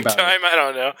the same time. I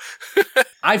don't know.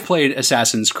 I've played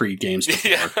Assassin's Creed games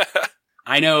before. Yeah.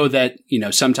 I know that,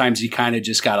 sometimes you kind of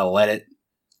just got to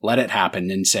let it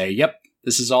happen and say, yep,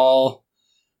 this all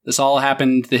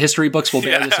happened. The history books will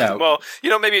bear this out. Well,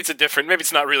 maybe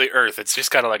it's not really Earth. It's just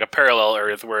kind of like a parallel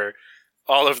Earth where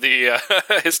all of the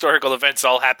historical events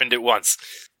all happened at once.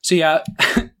 So yeah,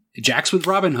 Jack's with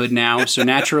Robin Hood now. So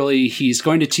naturally he's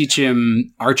going to teach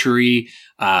him archery.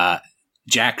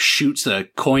 Jack shoots a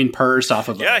coin purse off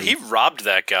of he robbed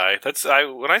that guy.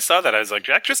 When I saw that, I was like,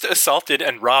 Jack just assaulted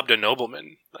and robbed a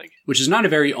nobleman. Which is not a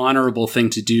very honorable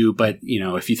thing to do, but,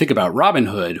 if you think about Robin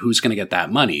Hood, who's going to get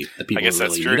that money? The people who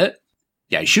really need it?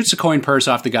 Yeah, he shoots a coin purse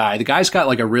off the guy. The guy's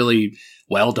got, a really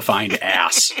well-defined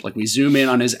ass. We zoom in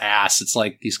on his ass. It's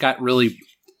he's got really,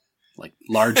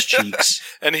 large cheeks.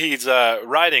 And he's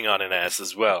riding on an ass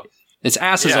as well. Its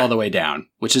ass is all the way down,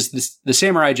 which is the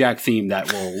Samurai Jack theme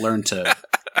that we'll learn to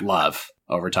love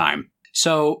over time.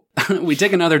 So we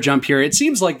take another jump here. It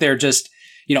seems like they're just,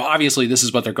 obviously this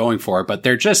is what they're going for, but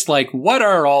they're just what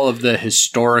are all of the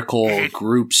historical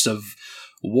groups of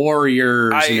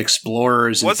warriors and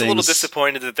explorers and things? I was a little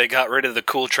disappointed that they got rid of the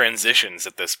cool transitions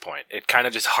at this point. It kind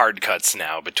of just hard cuts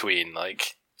now between,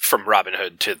 from Robin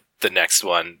Hood to the next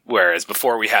one, whereas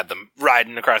before we had them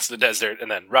riding across the desert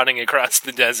and then running across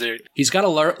the desert. He's got a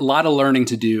lot of learning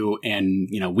to do, and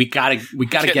we gotta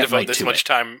get right this to much it.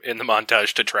 Time in the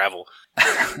montage to travel.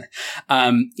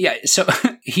 So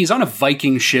he's on a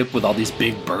Viking ship with all these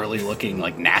big burly looking,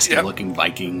 nasty looking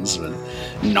Vikings with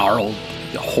gnarled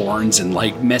horns and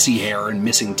messy hair and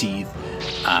missing teeth.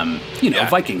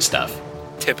 Viking stuff.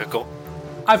 Typical.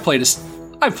 I've played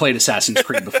Assassin's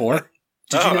Creed before.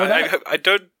 Did you know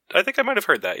that? I think I might have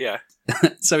heard that, yeah.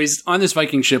 So he's on this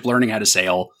Viking ship learning how to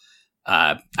sail,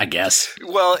 I guess.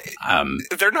 Well,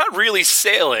 they're not really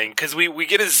sailing, because we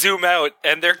get a zoom out,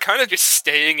 and they're kind of just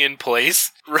staying in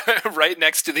place right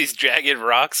next to these jagged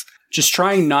rocks. Just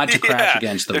trying not to crash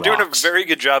against the rocks. They're doing a very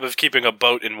good job of keeping a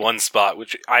boat in one spot,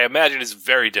 which I imagine is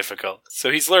very difficult.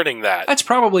 So he's learning that. That's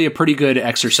probably a pretty good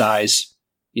exercise,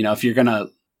 if you're going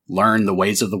to learn the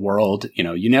ways of the world.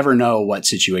 You never know what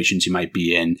situations you might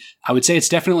be in. I would say it's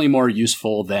definitely more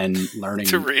useful than learning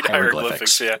to read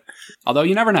hieroglyphics. Yeah. Although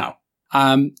you never know.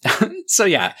 So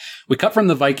yeah, we cut from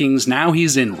the Vikings. Now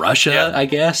he's in Russia, I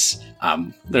guess.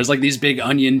 There's these big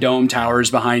onion dome towers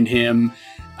behind him.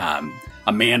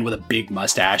 A man with a big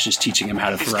mustache is teaching him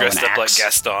how to throw an axe. He's dressed up like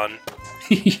Gaston.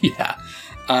 Yeah.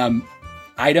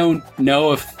 I don't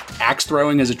know if axe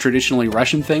throwing is a traditionally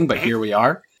Russian thing, but here we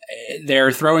are.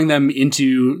 They're throwing them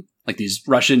into these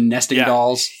Russian nesting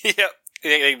dolls. Yep.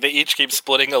 They each keep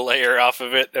splitting a layer off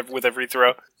of it with every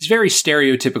throw. It's very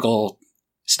stereotypical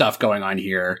stuff going on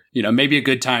here. Maybe a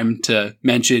good time to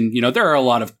mention, there are a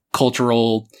lot of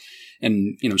cultural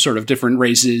and, sort of different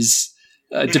races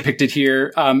depicted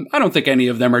here. I don't think any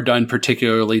of them are done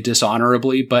particularly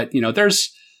dishonorably, but,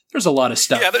 there's a lot of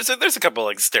stuff. Yeah, there's a couple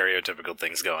stereotypical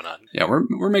things going on. Yeah,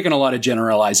 we're making a lot of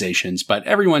generalizations, but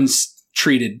everyone's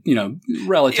treated,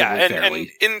 relatively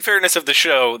fairly. And in fairness of the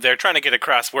show, they're trying to get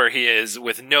across where he is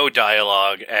with no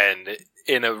dialogue and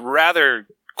in a rather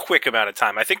quick amount of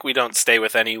time. I think we don't stay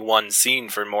with any one scene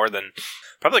for more than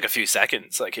probably like a few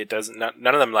seconds. Like it doesn't.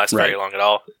 None of them last very long at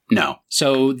all. No.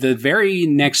 So the very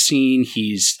next scene,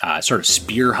 he's sort of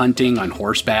spear hunting on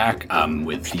horseback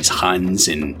with these Huns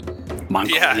in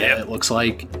Mongolia. It looks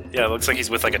like. Yeah, it looks like he's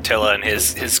with like Attila and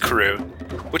his crew.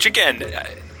 Which again,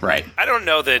 right? I don't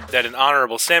know that an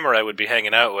honorable samurai would be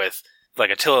hanging out with like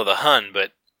Attila the Hun,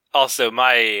 but also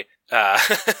my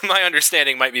my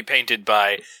understanding might be painted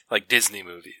by like Disney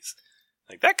movies.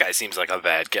 Like that guy seems like a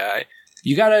bad guy.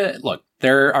 You gotta look.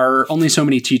 There are only so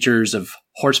many teachers of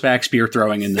horseback spear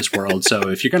throwing in this world, so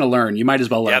if you're gonna learn, you might as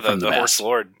well learn from the best. Horse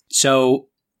lord. So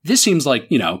this seems like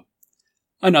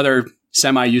another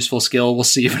semi-useful skill. We'll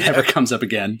see if it ever comes up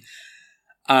again.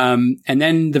 And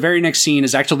then the very next scene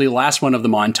is actually the last one of the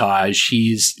montage.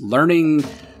 He's learning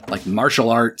like martial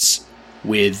arts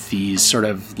with these sort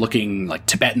of looking like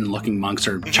Tibetan-looking monks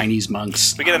or Chinese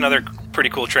monks. We get another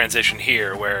pretty cool transition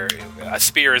here where a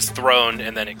spear is thrown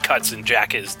and then it cuts and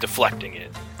Jack is deflecting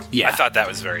it. Yeah, I thought that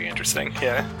was very interesting.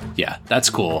 Yeah,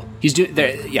 that's cool.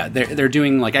 They're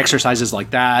doing like exercises like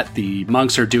that. The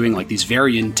monks are doing like these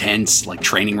very intense like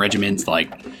training regimens.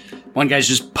 Like one guy's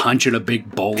just punching a big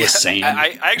bowl of sand.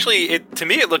 I actually, to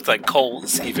me, it looked like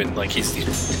coals. Even like he's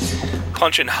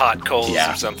punching hot coals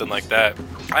or something like that.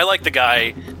 I like the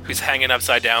guy who's hanging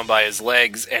upside down by his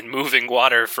legs and moving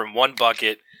water from one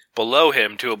bucket below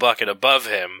him to a bucket above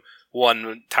him,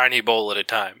 one tiny bowl at a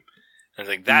time. I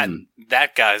think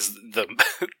that guy's the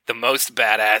most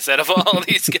badass out of all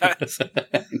these guys.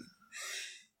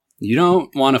 You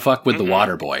don't want to fuck with the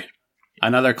water boy.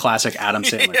 Another classic Adam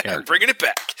Sandler character. Bringing it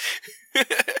back.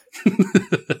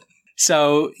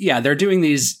 So, they're doing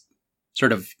these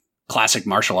sort of classic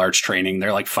martial arts training.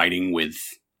 They're like fighting with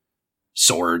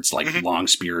swords, like long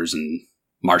spears and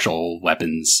martial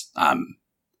weapons.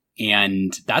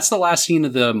 And that's the last scene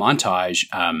of the montage.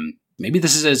 Maybe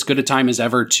this is as good a time as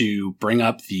ever to bring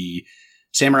up the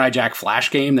Samurai Jack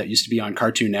Flash game that used to be on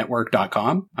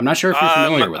CartoonNetwork.com. I'm not sure if you're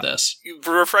familiar with this.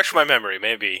 Refresh my memory,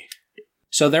 maybe.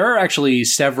 So there are actually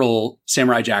several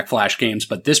Samurai Jack Flash games,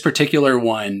 but this particular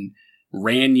one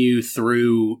ran you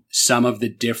through some of the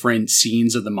different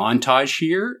scenes of the montage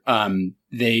here.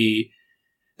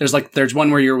 There's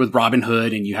one where you're with Robin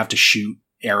Hood and you have to shoot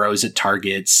arrows at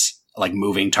targets, like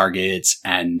moving targets,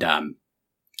 and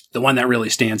the one that really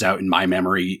stands out in my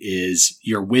memory is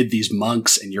you're with these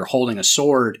monks and you're holding a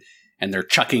sword and they're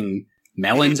chucking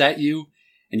melons at you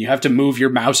and you have to move your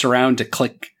mouse around to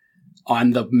click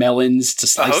on the melons to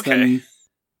slice them.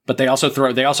 But they also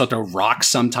throw rocks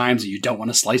sometimes and you don't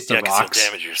want to slice the rocks.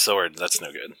 Yeah, damage your sword. That's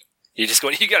no good. You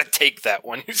got to take that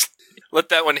one. Let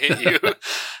that one hit you.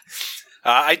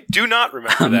 I do not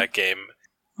remember that game.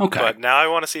 Okay. But now I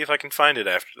want to see if I can find it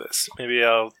after this. Maybe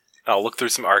I'll look through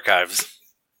some archives.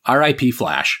 R.I.P.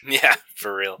 Flash. Yeah,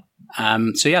 for real.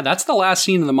 So that's the last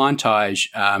scene of the montage.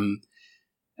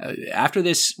 After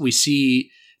this, we see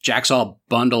Jack's all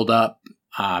bundled up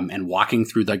and walking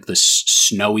through like this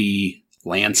snowy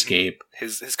landscape.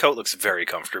 His coat looks very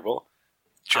comfortable.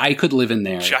 I could live in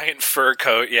there. Giant fur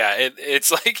coat. Yeah,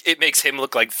 it's like it makes him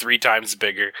look like 3 times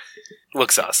bigger.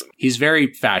 Looks awesome. He's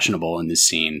very fashionable in this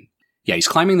scene. Yeah, he's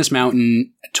climbing this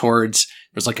mountain towards.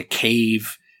 There's like a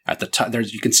cave at the top.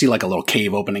 You can see like a little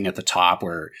cave opening at the top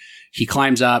where he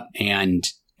climbs up and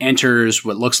enters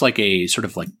what looks like a sort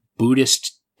of like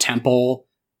Buddhist temple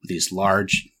with these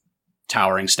large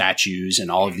towering statues and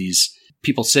all of these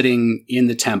people sitting in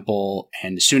the temple.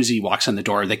 And as soon as he walks in the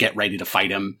door, they get ready to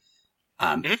fight him.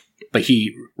 But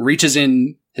he reaches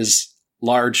in his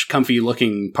large,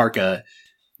 comfy-looking parka,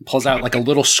 pulls out like a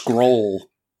little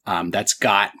scroll that's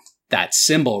got that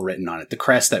symbol written on it, the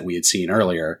crest that we had seen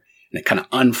earlier, and it kind of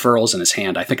unfurls in his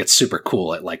hand. I think it's super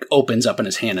cool. It like opens up in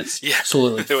his hand and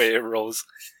slowly the way it rolls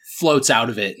floats out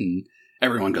of it, and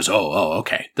everyone goes, "Oh,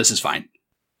 okay, this is fine."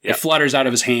 Yep. It flutters out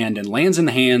of his hand and lands in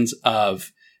the hands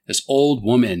of this old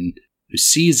woman who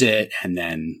sees it and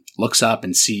then looks up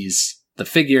and sees the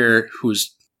figure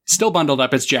who's still bundled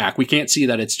up as Jack. We can't see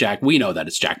that it's Jack. We know that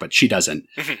it's Jack, but she doesn't.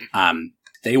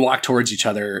 They walk towards each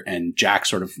other and Jack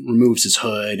sort of removes his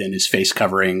hood and his face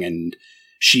covering and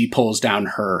she pulls down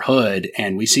her hood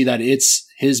and we see that it's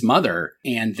his mother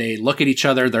and they look at each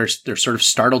other. They're sort of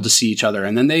startled to see each other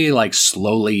and then they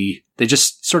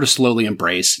just sort of slowly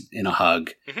embrace in a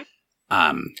hug.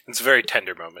 It's a very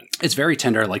tender moment. It's very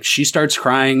tender. Like she starts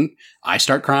crying. I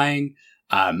start crying.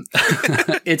 Everyone's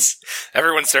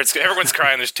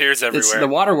crying. There's tears everywhere. The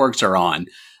waterworks are on.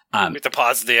 We have to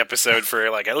pause the episode for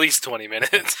like at least 20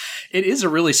 minutes. It is a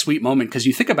really sweet moment because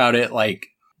you think about it, like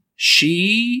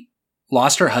she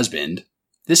lost her husband.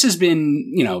 this has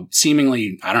been,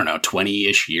 seemingly, I don't know,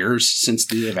 20-ish years since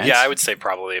the event. Yeah, I would say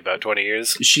probably about 20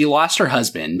 years. She lost her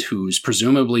husband, who's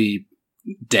presumably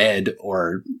dead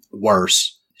or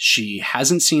worse. She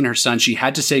hasn't seen her son. She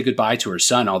had to say goodbye to her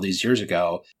son all these years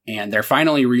ago, and they're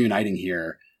finally reuniting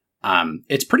here.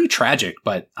 It's pretty tragic,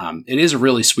 but it is a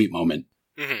really sweet moment.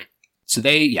 Mm-hmm. So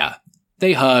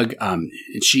they hug. And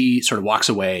she sort of walks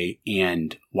away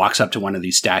and walks up to one of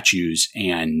these statues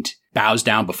and bows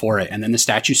down before it. And then the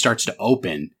statue starts to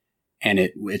open, and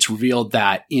it's revealed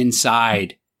that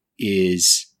inside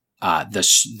is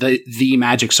the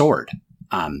magic sword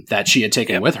that she had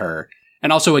taken with her.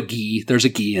 And also a gi. There's a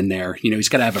gi in there. He's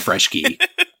got to have a fresh gi.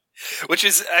 Which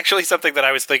is actually something that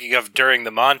I was thinking of during the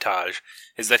montage,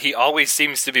 is that he always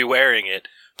seems to be wearing it,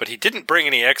 but he didn't bring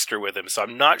any extra with him, so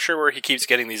I'm not sure where he keeps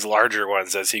getting these larger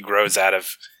ones as he grows out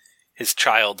of his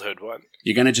childhood one.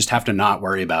 You're going to just have to not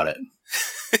worry about it.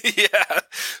 Yeah.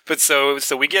 But so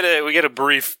we get a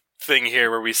brief thing here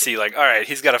where we see, like, all right,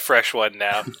 he's got a fresh one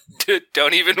now.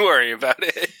 Don't even worry about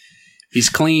it. He's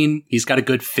clean. He's got a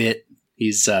good fit.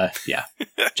 He's,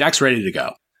 Jack's ready to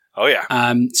go. Oh,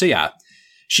 yeah. So, yeah,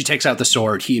 she takes out the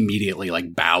sword. He immediately,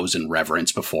 bows in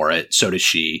reverence before it. So does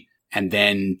she. And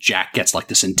then Jack gets,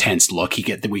 this intense look. We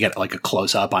get, a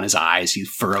close-up on his eyes. He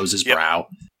furrows his brow.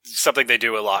 Something they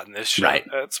do a lot in this show. Right.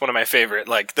 It's one of my favorite,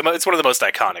 it's one of the most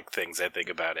iconic things, I think,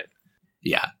 about it.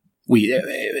 Yeah.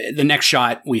 The next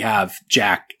shot, we have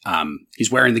Jack.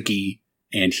 He's wearing the gi,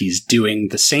 and he's doing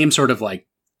the same sort of,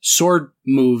 sword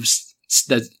moves,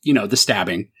 the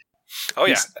stabbing. Oh,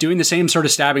 yeah. He's doing the same sort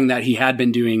of stabbing that he had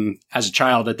been doing as a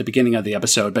child at the beginning of the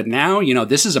episode. But now,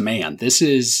 this is a man. This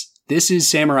is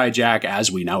Samurai Jack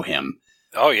as we know him.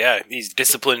 Oh, yeah. He's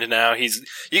disciplined now.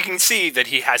 You can see that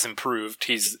he has improved.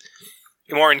 He's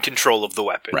more in control of the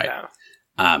weapon now.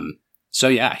 So,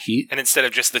 yeah, and instead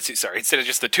of just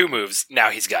the two moves,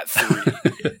 now he's got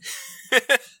 3.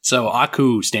 So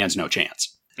Aku stands no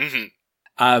chance.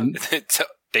 Mm-hmm.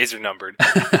 Days are numbered.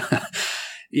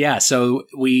 Yeah, so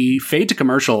we fade to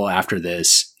commercial after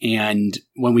this, and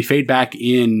when we fade back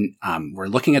in, we're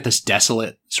looking at this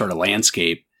desolate sort of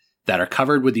landscape that are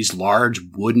covered with these large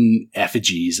wooden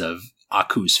effigies of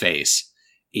Aku's face,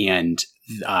 and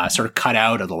sort of cut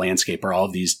out of the landscape are all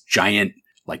of these giant,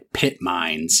 pit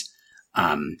mines,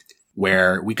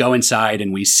 where we go inside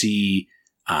and we see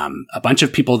a bunch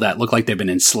of people that look like they've been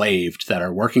enslaved that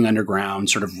are working underground,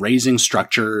 sort of raising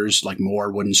structures, more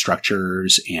wooden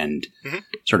structures, and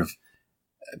sort of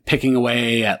picking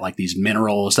away at these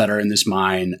minerals that are in this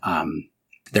mine.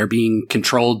 They're being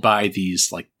controlled by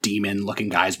these demon looking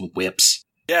guys with whips.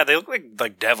 Yeah, they look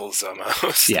like devils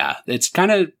almost. Yeah, it's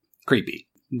kind of creepy.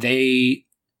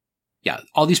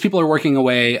 All these people are working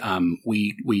away.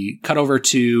 We cut over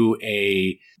to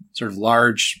a sort of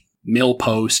large mill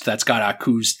post that's got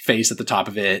Aku's face at the top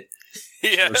of it.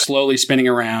 Yeah. We're slowly spinning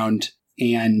around,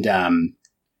 and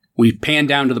we pan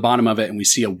down to the bottom of it, and we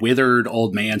see a withered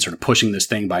old man sort of pushing this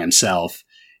thing by himself.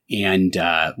 And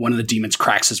one of the demons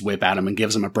cracks his whip at him and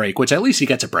gives him a break, which at least he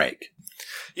gets a break.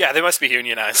 Yeah, they must be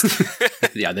unionized.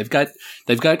 Yeah, they've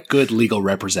got good legal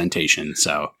representation.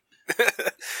 So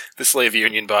the slave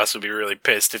union boss would be really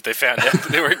pissed if they found out that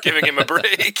they weren't giving him a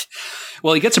break.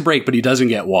 Well, he gets a break, but he doesn't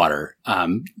get water.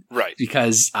 Right.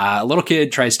 Because a little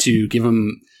kid tries to give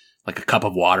him a cup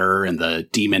of water, and the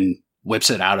demon whips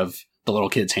it out of the little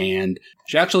kid's hand.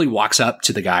 She actually walks up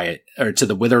to the guy, or to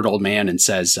the withered old man, and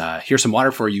says, "Here's some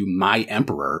water for you, my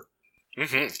emperor."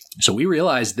 Mm-hmm. So we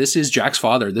realize this is Jack's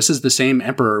father. This is the same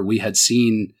emperor we had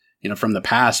seen, from the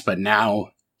past, but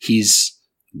now he's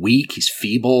weak, he's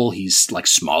feeble, he's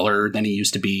smaller than he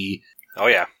used to be. Oh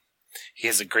yeah. He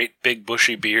has a great big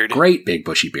bushy beard.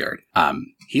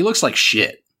 He looks like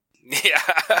shit.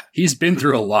 Yeah. He's been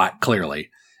through a lot,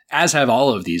 clearly. As have all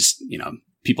of these,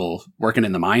 people working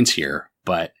in the mines here.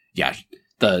 But yeah,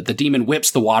 the demon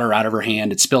whips the water out of her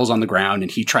hand, it spills on the ground,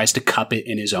 and he tries to cup it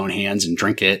in his own hands and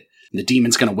drink it. The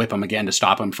demon's going to whip him again to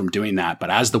stop him from doing that. But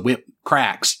as the whip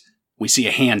cracks, we see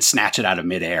a hand snatch it out of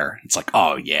midair. It's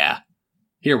oh yeah.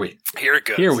 Here it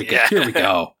goes. Here we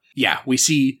go. Yeah, we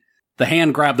see the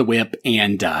hand grab the whip,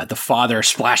 and the father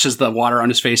splashes the water on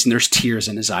his face, and there's tears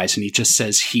in his eyes, and he just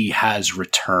says he has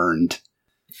returned.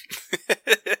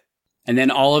 And then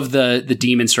all of the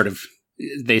demons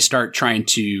they start trying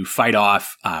to fight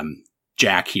off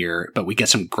Jack here, but we get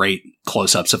some great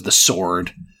close-ups of the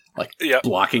sword,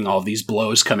 blocking all of these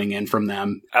blows coming in from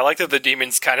them. I like that the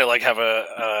demons kind of have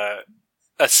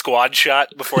a squad shot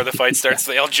before the fight starts.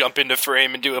 They all jump into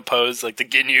frame and do a pose, like the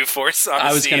Ginyu Force on the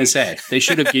I was going to say, they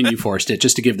should have Ginyu Forced it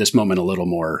just to give this moment a little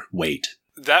more weight.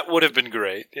 That would have been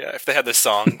great, yeah, if they had the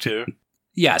song, too.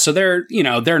 Yeah, so they're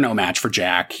no match for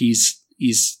Jack. He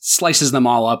slices them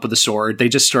all up with a sword. They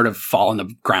just sort of fall on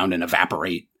the ground and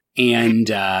evaporate. And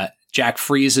Jack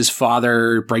frees his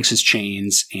father, breaks his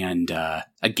chains, and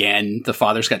again, the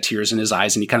father's got tears in his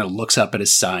eyes, and he kind of looks up at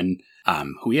his son,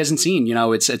 who he hasn't seen.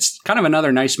 It's kind of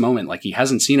another nice moment. Like, he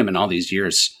hasn't seen him in all these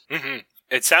years. Mm-hmm.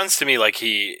 It sounds to me like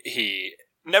he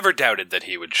never doubted that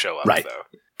he would show up, right. though.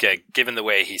 Okay, given the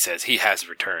way he says he has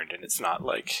returned, and it's not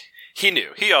like he knew.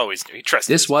 He always knew. He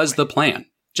trusted. This was the plan,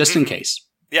 just in case.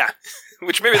 Yeah,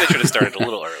 which maybe they should have started a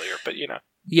little earlier, but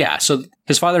Yeah, so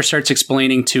his father starts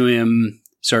explaining to him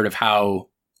sort of how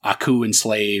Aku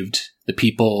enslaved the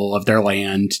people of their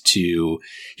land he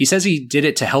says he did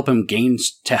it to help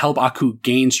Aku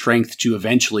gain strength to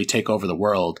eventually take over the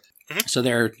world. Mm-hmm. So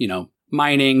they're,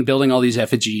 mining, building all these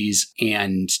effigies,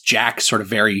 and Jack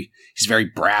he's very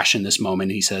brash in this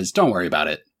moment. He says, "Don't worry about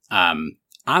it.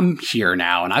 I'm here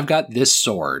now, and I've got this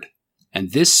sword,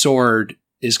 and this sword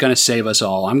is going to save us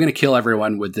all. I'm going to kill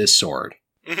everyone with this sword."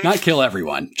 Not kill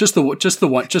everyone, just the one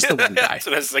guy. That's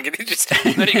what I was thinking.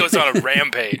 Then he goes on a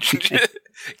rampage.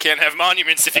 Can't have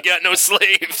monuments if you got no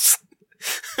slaves.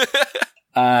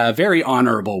 Very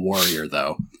honorable warrior,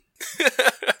 though.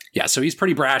 Yeah, so he's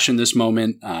pretty brash in this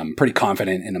moment, pretty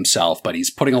confident in himself, but he's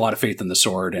putting a lot of faith in the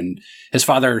sword, and his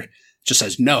father just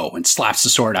says no and slaps the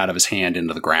sword out of his hand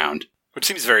into the ground. Which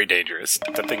seems very dangerous.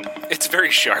 That thing, it's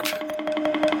very sharp.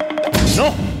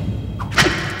 No!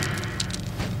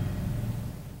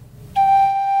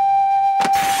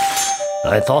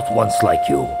 I thought once like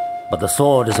you, but the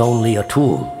sword is only a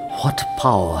tool. What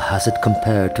power has it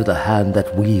compared to the hand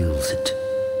that wields it?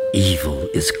 Evil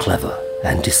is clever,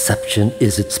 and deception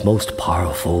is its most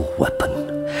powerful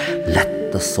weapon.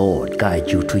 Let the sword guide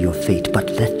you to your fate,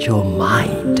 but let your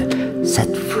mind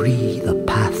set free the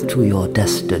path to your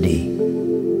destiny.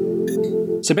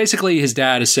 So basically, his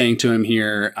dad is saying to him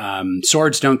here,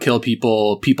 swords don't kill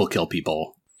people, people kill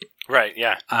people. Right,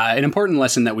 yeah. An important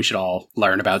lesson that we should all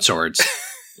learn about swords.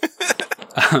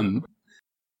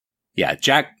 Yeah,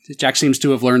 Jack seems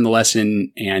to have learned the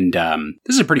lesson, and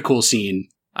this is a pretty cool scene.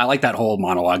 I like that whole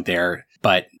monologue there,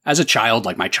 but as a child,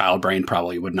 like, my child brain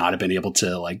probably would not have been able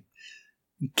to, like,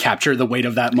 capture the weight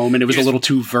of that moment. It was a little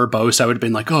too verbose. I would have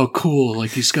been like, oh, cool,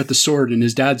 like, he's got the sword and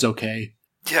his dad's okay.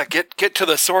 Yeah, get to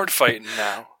the sword fighting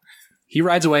now. He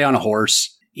rides away on a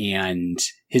horse, and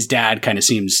his dad kind of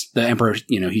seems, the Emperor,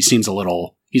 he seems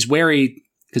he's wary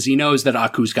because he knows that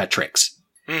Aku's got tricks.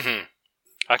 Mm-hmm.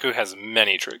 Aku has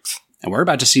many tricks. And we're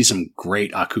about to see some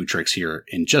great Aku tricks here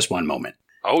in just one moment.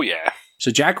 Oh, yeah.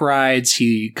 So Jack rides,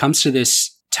 he comes to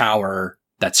this tower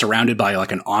that's surrounded by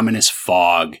like an ominous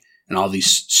fog and all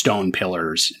these stone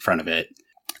pillars in front of it.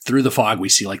 Through the fog, we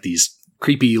see like these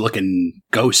creepy looking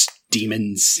ghost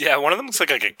demons. Yeah, one of them looks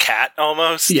like a cat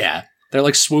almost. Yeah. They're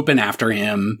like swooping after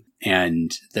him.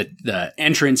 And the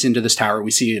entrance into this tower, we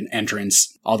see an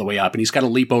entrance all the way up, and he's got to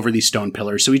leap over these stone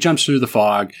pillars. So he jumps through the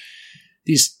fog.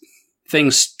 These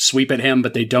things sweep at him,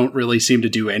 but they don't really seem to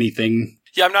do anything.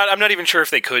 Yeah, I'm not even sure if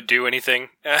they could do anything,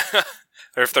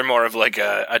 or if they're more of like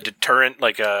a deterrent,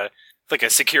 like a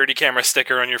security camera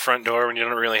sticker on your front door when you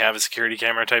don't really have a security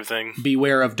camera type thing.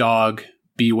 Beware of dog.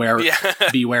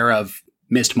 Beware of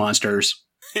mist monsters.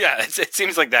 Yeah, it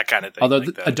seems like that kind of thing. Although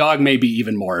a dog may be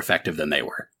even more effective than they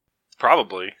were.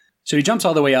 Probably. So he jumps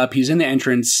all the way up. He's in the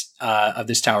entrance of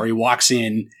this tower. He walks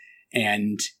in,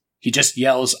 and he just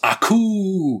yells,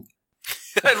 Aku!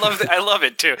 I love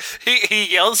it, too.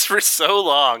 He yells for so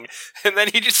long, and then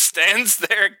he just stands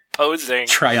there posing.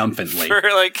 Triumphantly.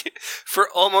 For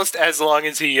almost as long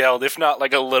as he yelled, if not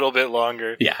like a little bit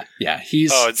longer. Yeah.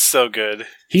 It's so good.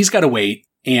 He's got to wait,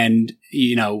 and,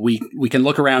 we can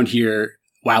look around here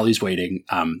while he's waiting.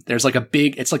 There's like a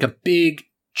big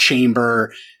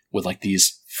chamber with like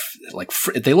these,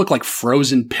 they look like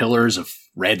frozen pillars of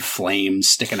red flames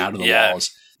sticking out of the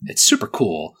walls. It's super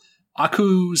cool.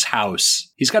 Aku's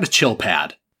house. He's got a chill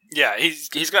pad. Yeah,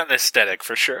 he's got an aesthetic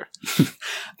for sure.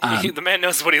 The man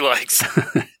knows what he likes.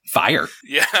 Fire.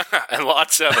 Yeah, and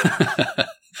lots of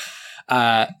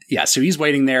it. So he's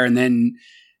waiting there, and then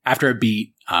after a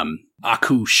beat,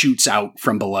 Aku shoots out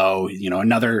from below,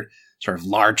 another sort of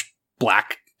large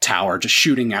black tower just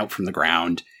shooting out from the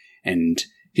ground, and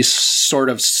he sort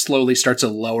of slowly starts to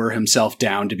lower himself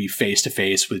down to be face to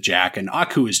face with Jack, and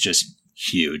Aku is just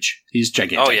huge. He's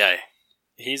gigantic. Oh yeah,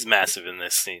 he's massive in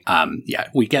this scene.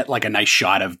 We get like a nice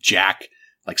shot of Jack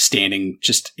like standing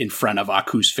just in front of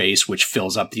Aku's face, which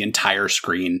fills up the entire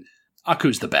screen.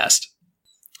 Aku's the best.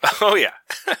 Oh yeah.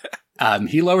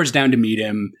 He lowers down to meet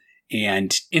him,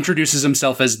 and introduces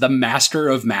himself as the Master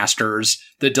of Masters,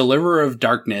 the Deliverer of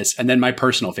Darkness, and then my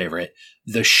personal favorite,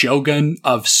 the Shogun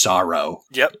of Sorrow.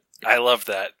 Yep, I love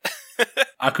that.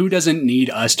 Aku doesn't need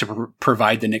us to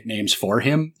provide the nicknames for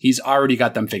him. He's already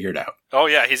got them figured out. Oh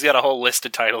yeah, he's got a whole list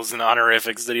of titles and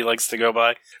honorifics that he likes to go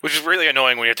by, which is really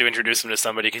annoying when you have to introduce him to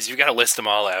somebody because you've got to list them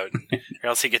all out, or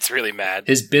else he gets really mad.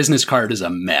 His business card is a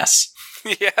mess.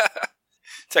 Yeah.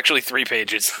 It's actually 3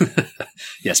 pages.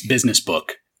 Yes, business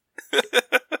book.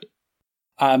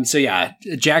 So yeah,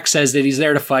 Jack says that he's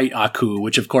there to fight Aku,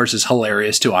 which of course is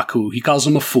hilarious to Aku. He calls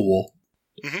him a fool,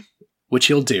 which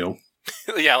he'll do.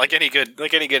 Yeah, like any good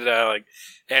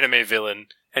anime villain,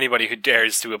 anybody who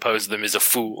dares to oppose them is a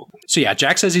fool. So yeah,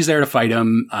 Jack says he's there to fight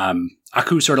him.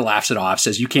 Aku sort of laughs it off,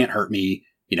 says, "You can't hurt me.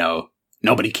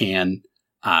 Nobody can."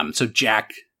 So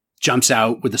Jack jumps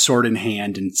out with the sword in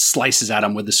hand and slices at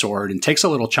him with the sword and takes a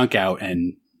little chunk out,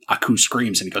 and Aku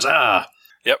screams and he goes, "Ah!"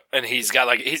 Yep, and he's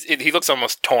got he looks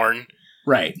almost torn.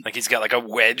 Right. Like he's got like a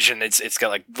wedge and it's got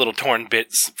like little torn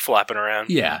bits flapping around.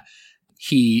 Yeah.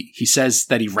 He says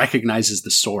that he recognizes the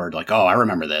sword, like, "Oh, I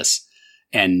remember this."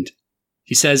 And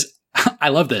he says, I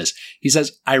love this. He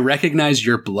says, "I recognize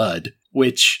your blood,"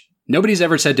 which nobody's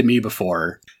ever said to me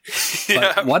before.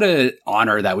 Yeah. But what an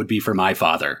honor that would be for my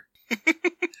father.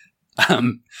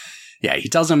 Yeah, he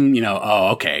tells him, "Oh,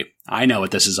 okay, I know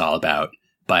what this is all about.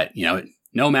 But,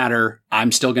 no matter,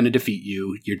 I'm still going to defeat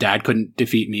you. Your dad couldn't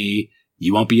defeat me.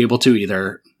 You won't be able to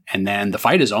either." And then the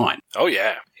fight is on. Oh,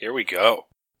 yeah. Here we go.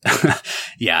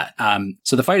 Yeah.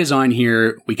 So the fight is on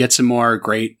here. We get some more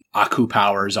great Aku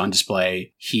powers on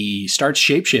display. He starts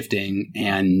shapeshifting,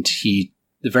 and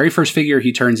the very first figure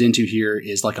he turns into here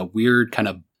is like a weird kind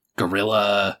of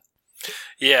gorilla.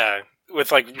 Yeah,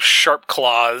 with like sharp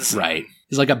claws. Right.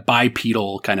 He's like a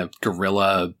bipedal kind of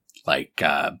gorilla. Like,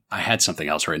 I had something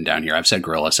else written down here. I've said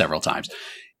gorilla several times.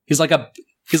 He's like a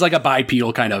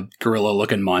bipedal kind of gorilla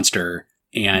looking monster,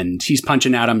 and he's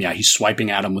punching at him. Yeah, he's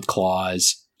swiping at him with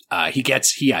claws. He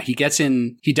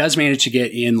does manage to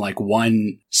get in like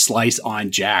one slice on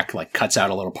Jack, like cuts out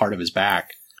a little part of his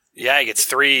back. Yeah, he gets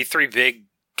three big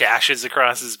gashes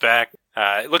across his back.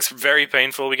 It looks very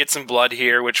painful. We get some blood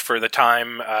here, which for the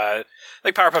time,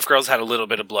 like Powerpuff Girls had a little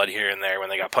bit of blood here and there when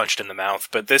they got punched in the mouth,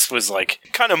 but this was like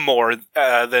kind of more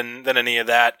than any of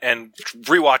that. And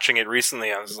rewatching it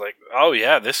recently, I was like, oh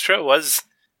yeah, this show was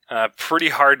pretty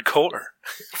hardcore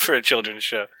for a children's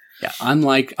show. Yeah,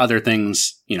 unlike other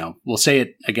things, we'll say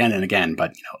it again and again,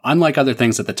 but unlike other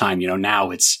things at the time,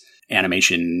 now it's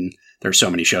animation. There's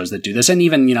so many shows that do this, and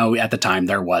even at the time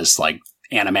there was like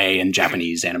anime and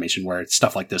Japanese animation where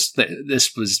stuff like this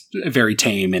was very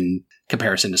tame in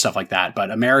comparison to stuff like that. But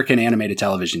American animated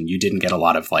television, you didn't get a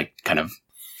lot of like kind of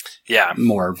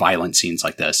more violent scenes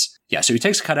like this. Yeah, so he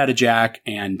takes a cut out of Jack,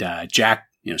 and Jack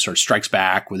sort of strikes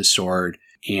back with his sword,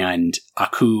 and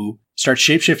Aku starts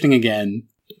shapeshifting again.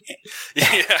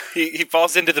 Yeah, he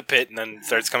falls into the pit and then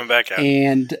starts coming back out.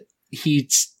 And he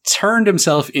turned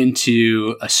himself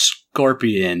into a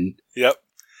scorpion. Yep.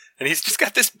 And he's just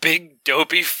got this big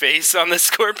dopey face on the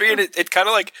scorpion. It kind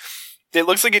of like, it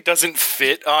looks like it doesn't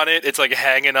fit on it. It's like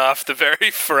hanging off the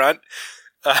very front.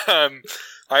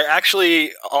 I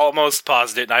actually almost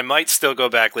paused it, and I might still go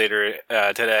back later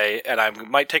today, and I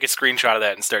might take a screenshot of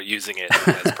that and start using it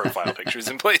as profile pictures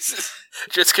in places,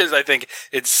 just because I think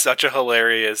it's such a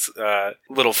hilarious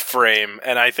little frame.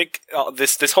 And I think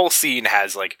this whole scene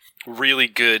has like really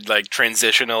good like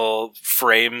transitional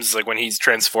frames, like when he's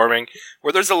transforming,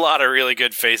 where there's a lot of really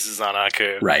good faces on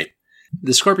Aku. Right.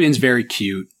 The scorpion's very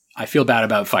cute. I feel bad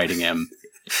about fighting him.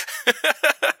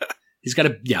 He's got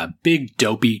a big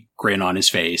dopey grin on his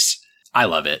face. I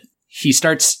love it. He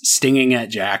starts stinging at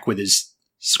Jack with his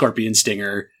scorpion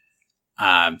stinger.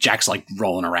 Jack's like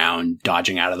rolling around,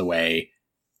 dodging out of the way.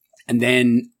 And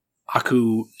then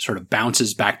Aku sort of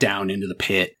bounces back down into the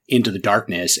pit, into the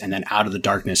darkness. And then out of the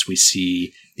darkness, we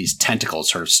see these tentacles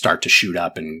sort of start to shoot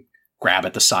up and grab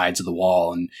at the sides of the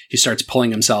wall. And he starts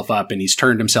pulling himself up, and he's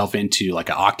turned himself into like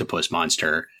an octopus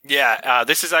monster. Yeah,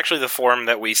 this is actually the form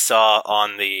that we saw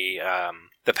on the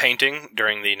painting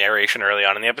during the narration early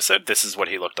on in the episode. This is what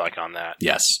he looked like on that.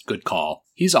 Yes, good call.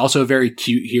 He's also very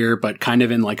cute here, but kind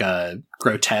of in like a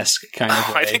grotesque kind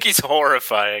of way. I think he's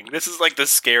horrifying. This is like the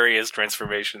scariest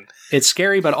transformation. It's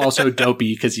scary, but also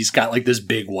dopey because he's got like this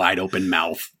big wide open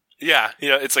mouth. Yeah,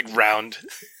 it's like round.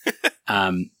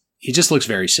 He just looks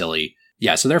very silly.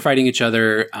 Yeah, so they're fighting each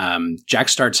other. Jack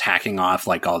starts hacking off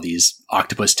like all these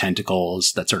octopus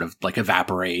tentacles that sort of like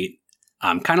evaporate.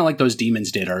 Kind of like those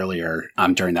demons did earlier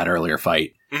during that earlier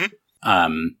fight.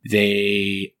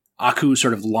 Mm-hmm. Aku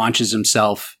sort of launches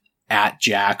himself at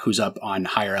Jack, who's up on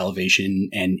higher elevation,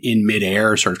 and in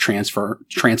midair sort of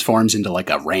transforms into like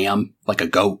a ram, like a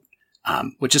goat,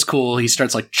 which is cool. He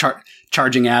starts like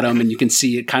charging at him, and you can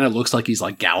see it kind of looks like he's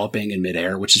like galloping in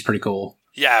midair, which is pretty cool.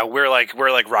 Yeah, we're like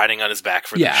riding on his back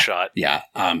for this shot. Yeah,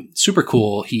 super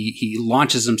cool. He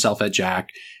launches himself at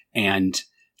Jack, and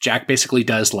Jack basically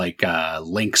does like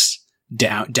Link's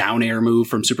down air move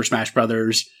from Super Smash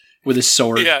Brothers with his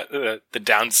sword. Yeah, the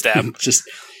down stab. Just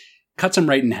cuts him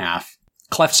right in half,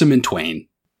 clefts him in twain.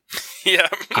 Yeah.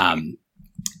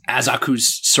 As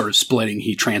Aku's sort of splitting,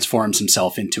 he transforms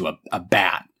himself into a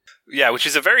bat. Yeah, which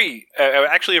is a very,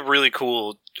 actually a really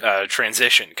cool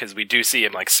transition, because we do see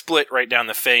him like split right down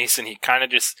the face, and he kind of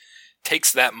just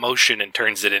takes that motion and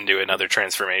turns it into another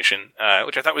transformation,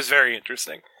 which I thought was very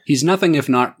interesting. He's nothing if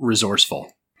not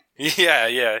resourceful.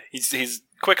 Yeah, he's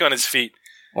quick on his feet.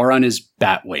 Or on his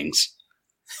bat wings.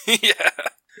 Yeah.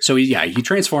 So he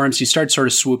transforms, he starts sort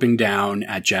of swooping down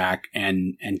at Jack,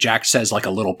 and Jack says like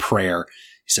a little prayer.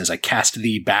 He says, "I cast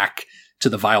thee back to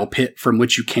the vile pit from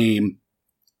which you came,"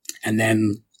 and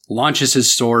then launches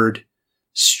his sword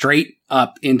straight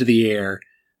up into the air,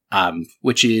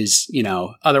 which is,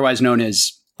 otherwise known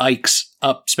as Ike's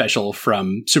up special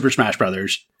from Super Smash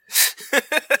Brothers.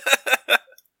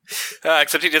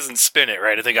 Except he doesn't spin it,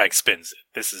 right? I think Ike spins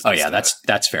it.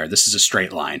 That's fair. This is a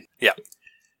straight line. Yeah.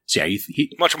 So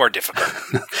he much more difficult.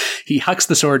 He hucks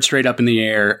the sword straight up in the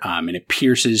air, and it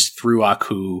pierces through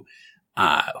Aku,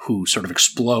 who sort of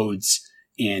explodes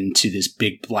into this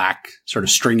big black sort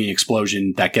of stringy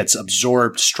explosion that gets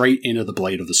absorbed straight into the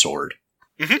blade of the sword.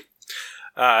 Mm-hmm.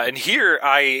 And here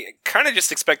I kind of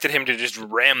just expected him to just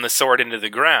ram the sword into the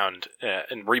ground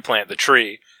and replant the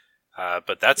tree.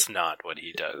 But that's not what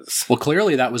he does. Well,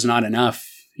 clearly that was not enough,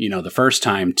 the first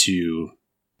time to...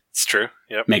 It's true,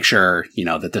 yep. Make sure,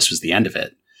 that this was the end of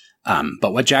it.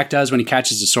 But what Jack does when he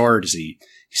catches the sword is he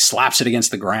slaps it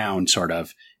against the ground, sort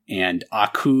of, and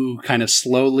Aku kind of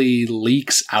slowly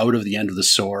leaks out of the end of the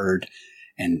sword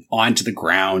and onto the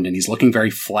ground, and he's looking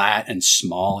very flat and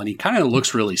small, and he kind of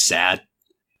looks really sad.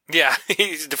 Yeah,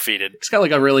 he's defeated. He's got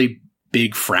like a really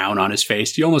big frown on his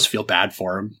face. You almost feel bad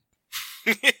for him.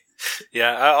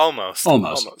 Yeah, almost.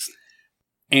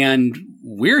 And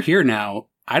we're here now.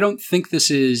 I don't think this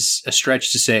is a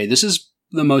stretch to say this is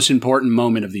the most important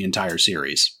moment of the entire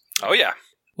series. Oh, yeah.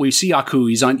 We see Aku,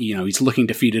 he's looking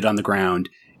defeated on the ground,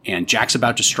 and Jack's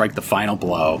about to strike the final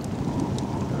blow.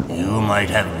 You might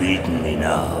have beaten me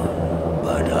now,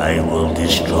 but I will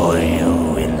destroy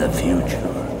you in the future.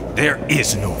 There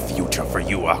is no future for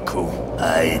you, Aku.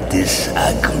 I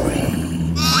disagree.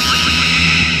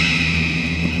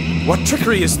 What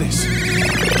trickery is this?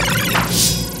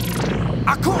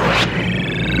 Aku!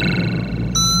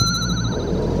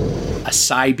 A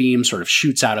psi beam sort of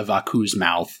shoots out of Aku's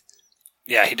mouth.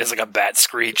 Yeah, he does like a bat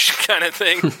screech kind of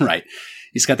thing. Right.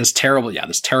 He's got this terrible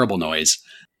noise.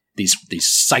 These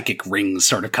psychic rings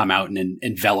sort of come out and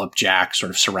envelop Jack,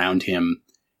 sort of surround him.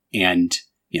 And,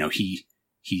 he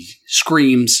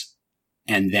screams,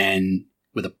 and then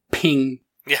with a ping,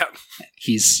 yeah,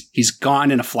 he's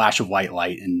gone in a flash of white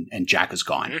light, and Jack is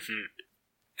gone. Mm-hmm.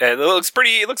 It looks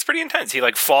pretty intense. He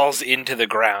like falls into the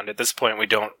ground. At this point, we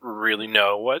don't really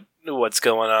know what's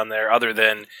going on there, other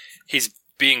than he's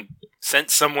being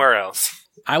sent somewhere else.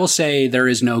 I will say there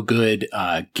is no good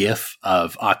GIF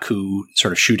of Aku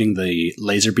sort of shooting the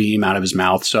laser beam out of his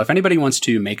mouth. So if anybody wants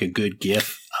to make a good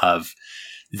GIF of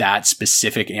that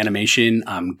specific animation,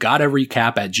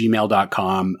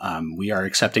 gottarecap@gmail.com. We are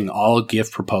accepting all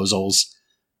GIF proposals.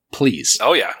 Please.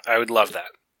 Oh, yeah. I would love that.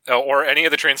 Or any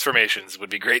of the transformations would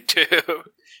be great, too.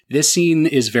 This scene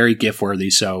is very GIF-worthy,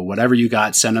 so whatever you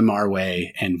got, send them our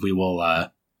way, and we will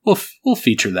we'll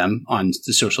feature them on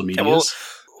the social medias.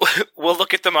 We'll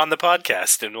look at them on the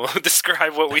podcast, and we'll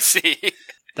describe what we see.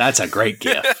 That's a great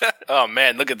GIF. Oh,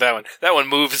 man, look at that one. That one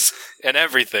moves and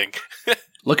everything.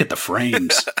 Look at the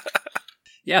frames.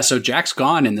 Yeah, so Jack's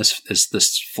gone in this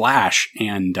flash,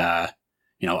 and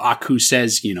Aku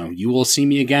says, you will see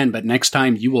me again, but next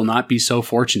time you will not be so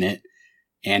fortunate.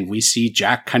 And we see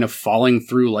Jack kind of falling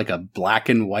through like a black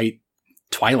and white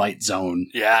Twilight Zone.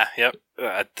 Yeah, yep.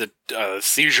 At the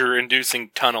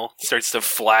seizure-inducing tunnel, starts to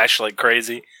flash like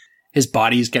crazy. His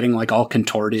body's getting like all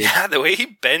contorted. Yeah, the way he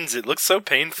bends, it looks so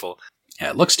painful.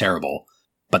 Yeah, it looks terrible.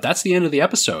 But that's the end of the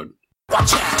episode.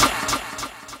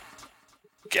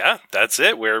 Yeah, that's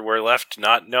it. We're left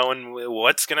not knowing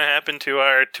what's going to happen to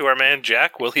our man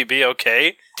Jack. Will he be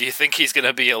okay? Do you think he's going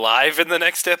to be alive in the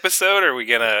next episode, or are we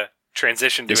going to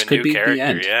transition to a new character? The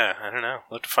end. Yeah, I don't know.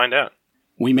 We'll have to find out.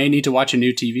 We may need to watch a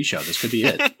new TV show. This could be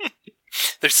it.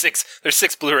 There's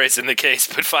six Blu-rays in the case,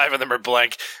 but 5 of them are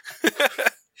blank.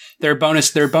 They're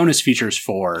bonus features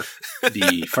for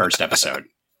the first episode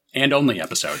and only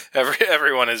episode.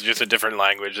 Everyone is just a different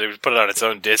language. They put it on its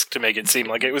own disc to make it seem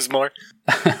like it was more.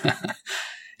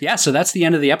 Yeah, so that's the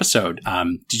end of the episode.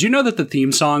 Did you know that the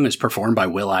theme song is performed by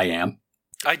will.i.am?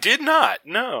 I did not.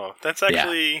 No, that's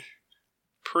actually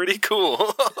pretty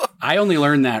cool. I only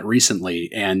learned that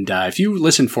recently, and if you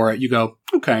listen for it, you go,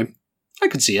 okay, I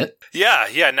could see it.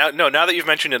 Yeah. Now that you've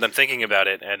mentioned it, I'm thinking about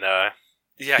it, and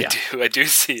I do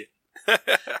see it.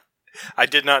 I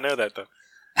did not know that though.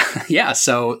 Yeah,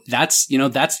 so that's the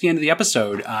end of the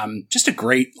episode. Just a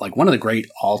great, one of the great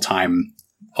all-time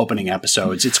opening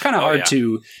episodes. It's kind of hard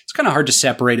to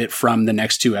separate it from the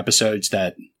next two episodes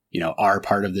that, are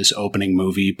part of this opening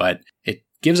movie, but it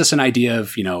gives us an idea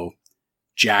of,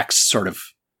 Jack's sort of,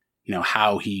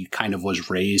 how he kind of was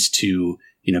raised to,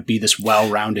 be this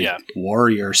well-rounded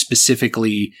warrior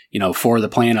specifically, for the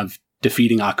plan of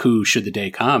defeating Aku should the day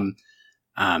come.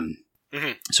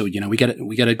 So, we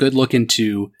get a good look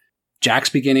into Jack's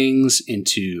beginnings,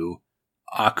 into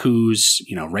Aku's,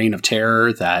 reign of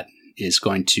terror that is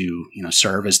going to,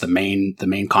 serve as the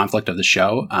main conflict of the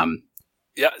show.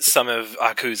 Some of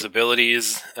Aku's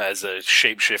abilities as a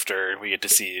shapeshifter. We get to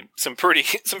see some pretty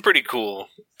cool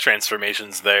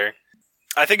transformations there.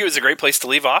 I think it was a great place to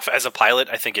leave off as a pilot.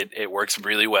 I think it works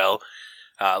really well.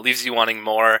 Leaves you wanting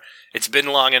more. It's been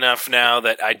long enough now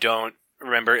that I don't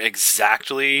remember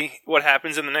exactly what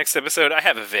happens in the next episode. I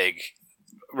have a vague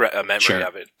memory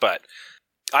of it, but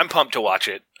I'm pumped to watch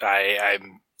it. I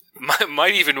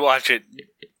might even watch it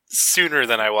sooner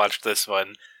than I watched this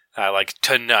one,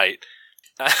 tonight.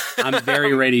 I'm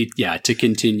very ready, to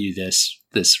continue this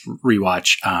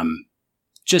rewatch.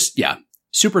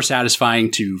 Super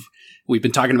satisfying we've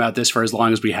been talking about this for as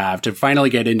long as we have, to finally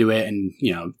get into it, and,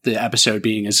 the episode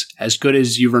being as good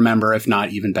as you remember, if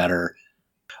not even better.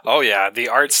 Oh yeah, the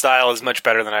art style is much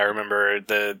better than I remember.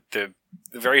 The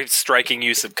very striking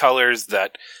use of colors,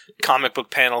 that comic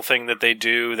book panel thing that they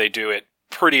do it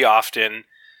pretty often.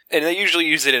 And they usually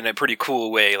use it in a pretty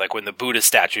cool way, like when the Buddha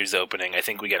statue is opening. I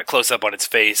think we get a close-up on its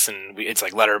face, and it's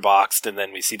letterboxed, and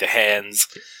then we see the hands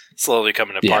slowly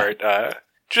coming apart.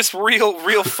 Just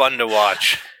real fun to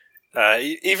watch.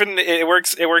 Even it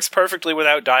works perfectly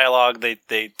without dialogue.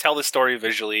 They tell the story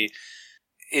visually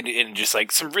in just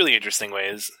some really interesting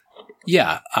ways.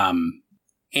 Yeah,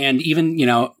 and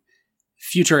even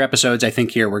future episodes, I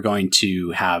think here we're going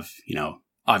to have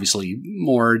obviously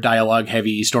more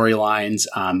dialogue-heavy storylines,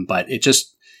 but it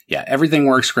just, everything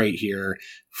works great here,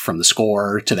 from the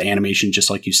score to the animation, just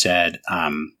like you said.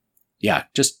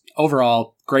 Just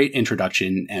overall, great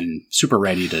introduction, and super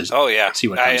ready to see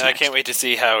what comes next. I can't wait to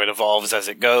see how it evolves as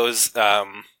it goes.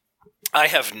 I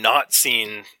have not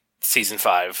seen Season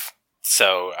 5,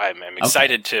 so I'm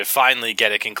excited to finally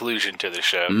get a conclusion to the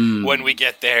show. When we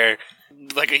get there,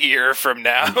 a year from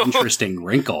now. An interesting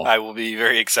wrinkle. I will be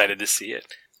very excited to see it.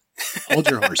 Hold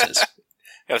your horses.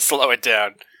 Gotta slow it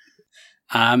down.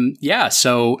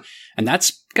 So, and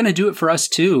that's going to do it for us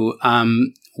too.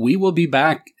 We will be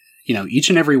back, each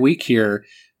and every week here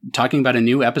talking about a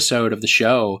new episode of the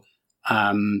show.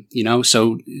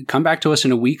 So come back to us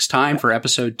in a week's time for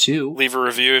episode 2. Leave a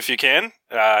review if you can.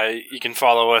 You can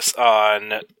follow us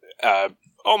on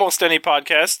almost any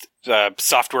podcast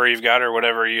software you've got, or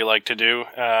whatever you like to do.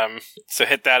 So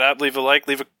hit that up, leave a like,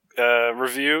 leave a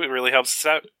review. It really helps us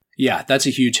out. Yeah, that's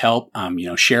a huge help.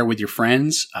 Share with your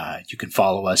friends. You can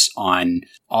follow us on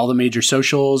all the major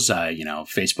socials,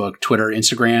 Facebook, Twitter,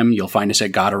 Instagram. You'll find us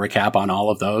at Gotta Recap on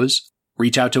all of those.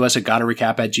 Reach out to us at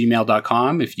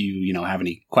gottarecap@gmail.com if you, have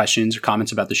any questions or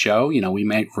comments about the show. We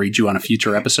might read you on a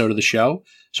future episode of the show.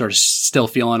 Sort of still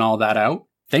feeling all that out.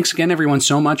 Thanks again, everyone,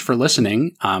 so much for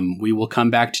listening. We will come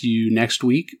back to you next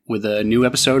week with a new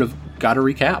episode of Gotta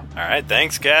Recap. All right,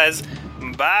 thanks, guys.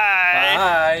 Bye.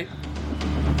 Bye.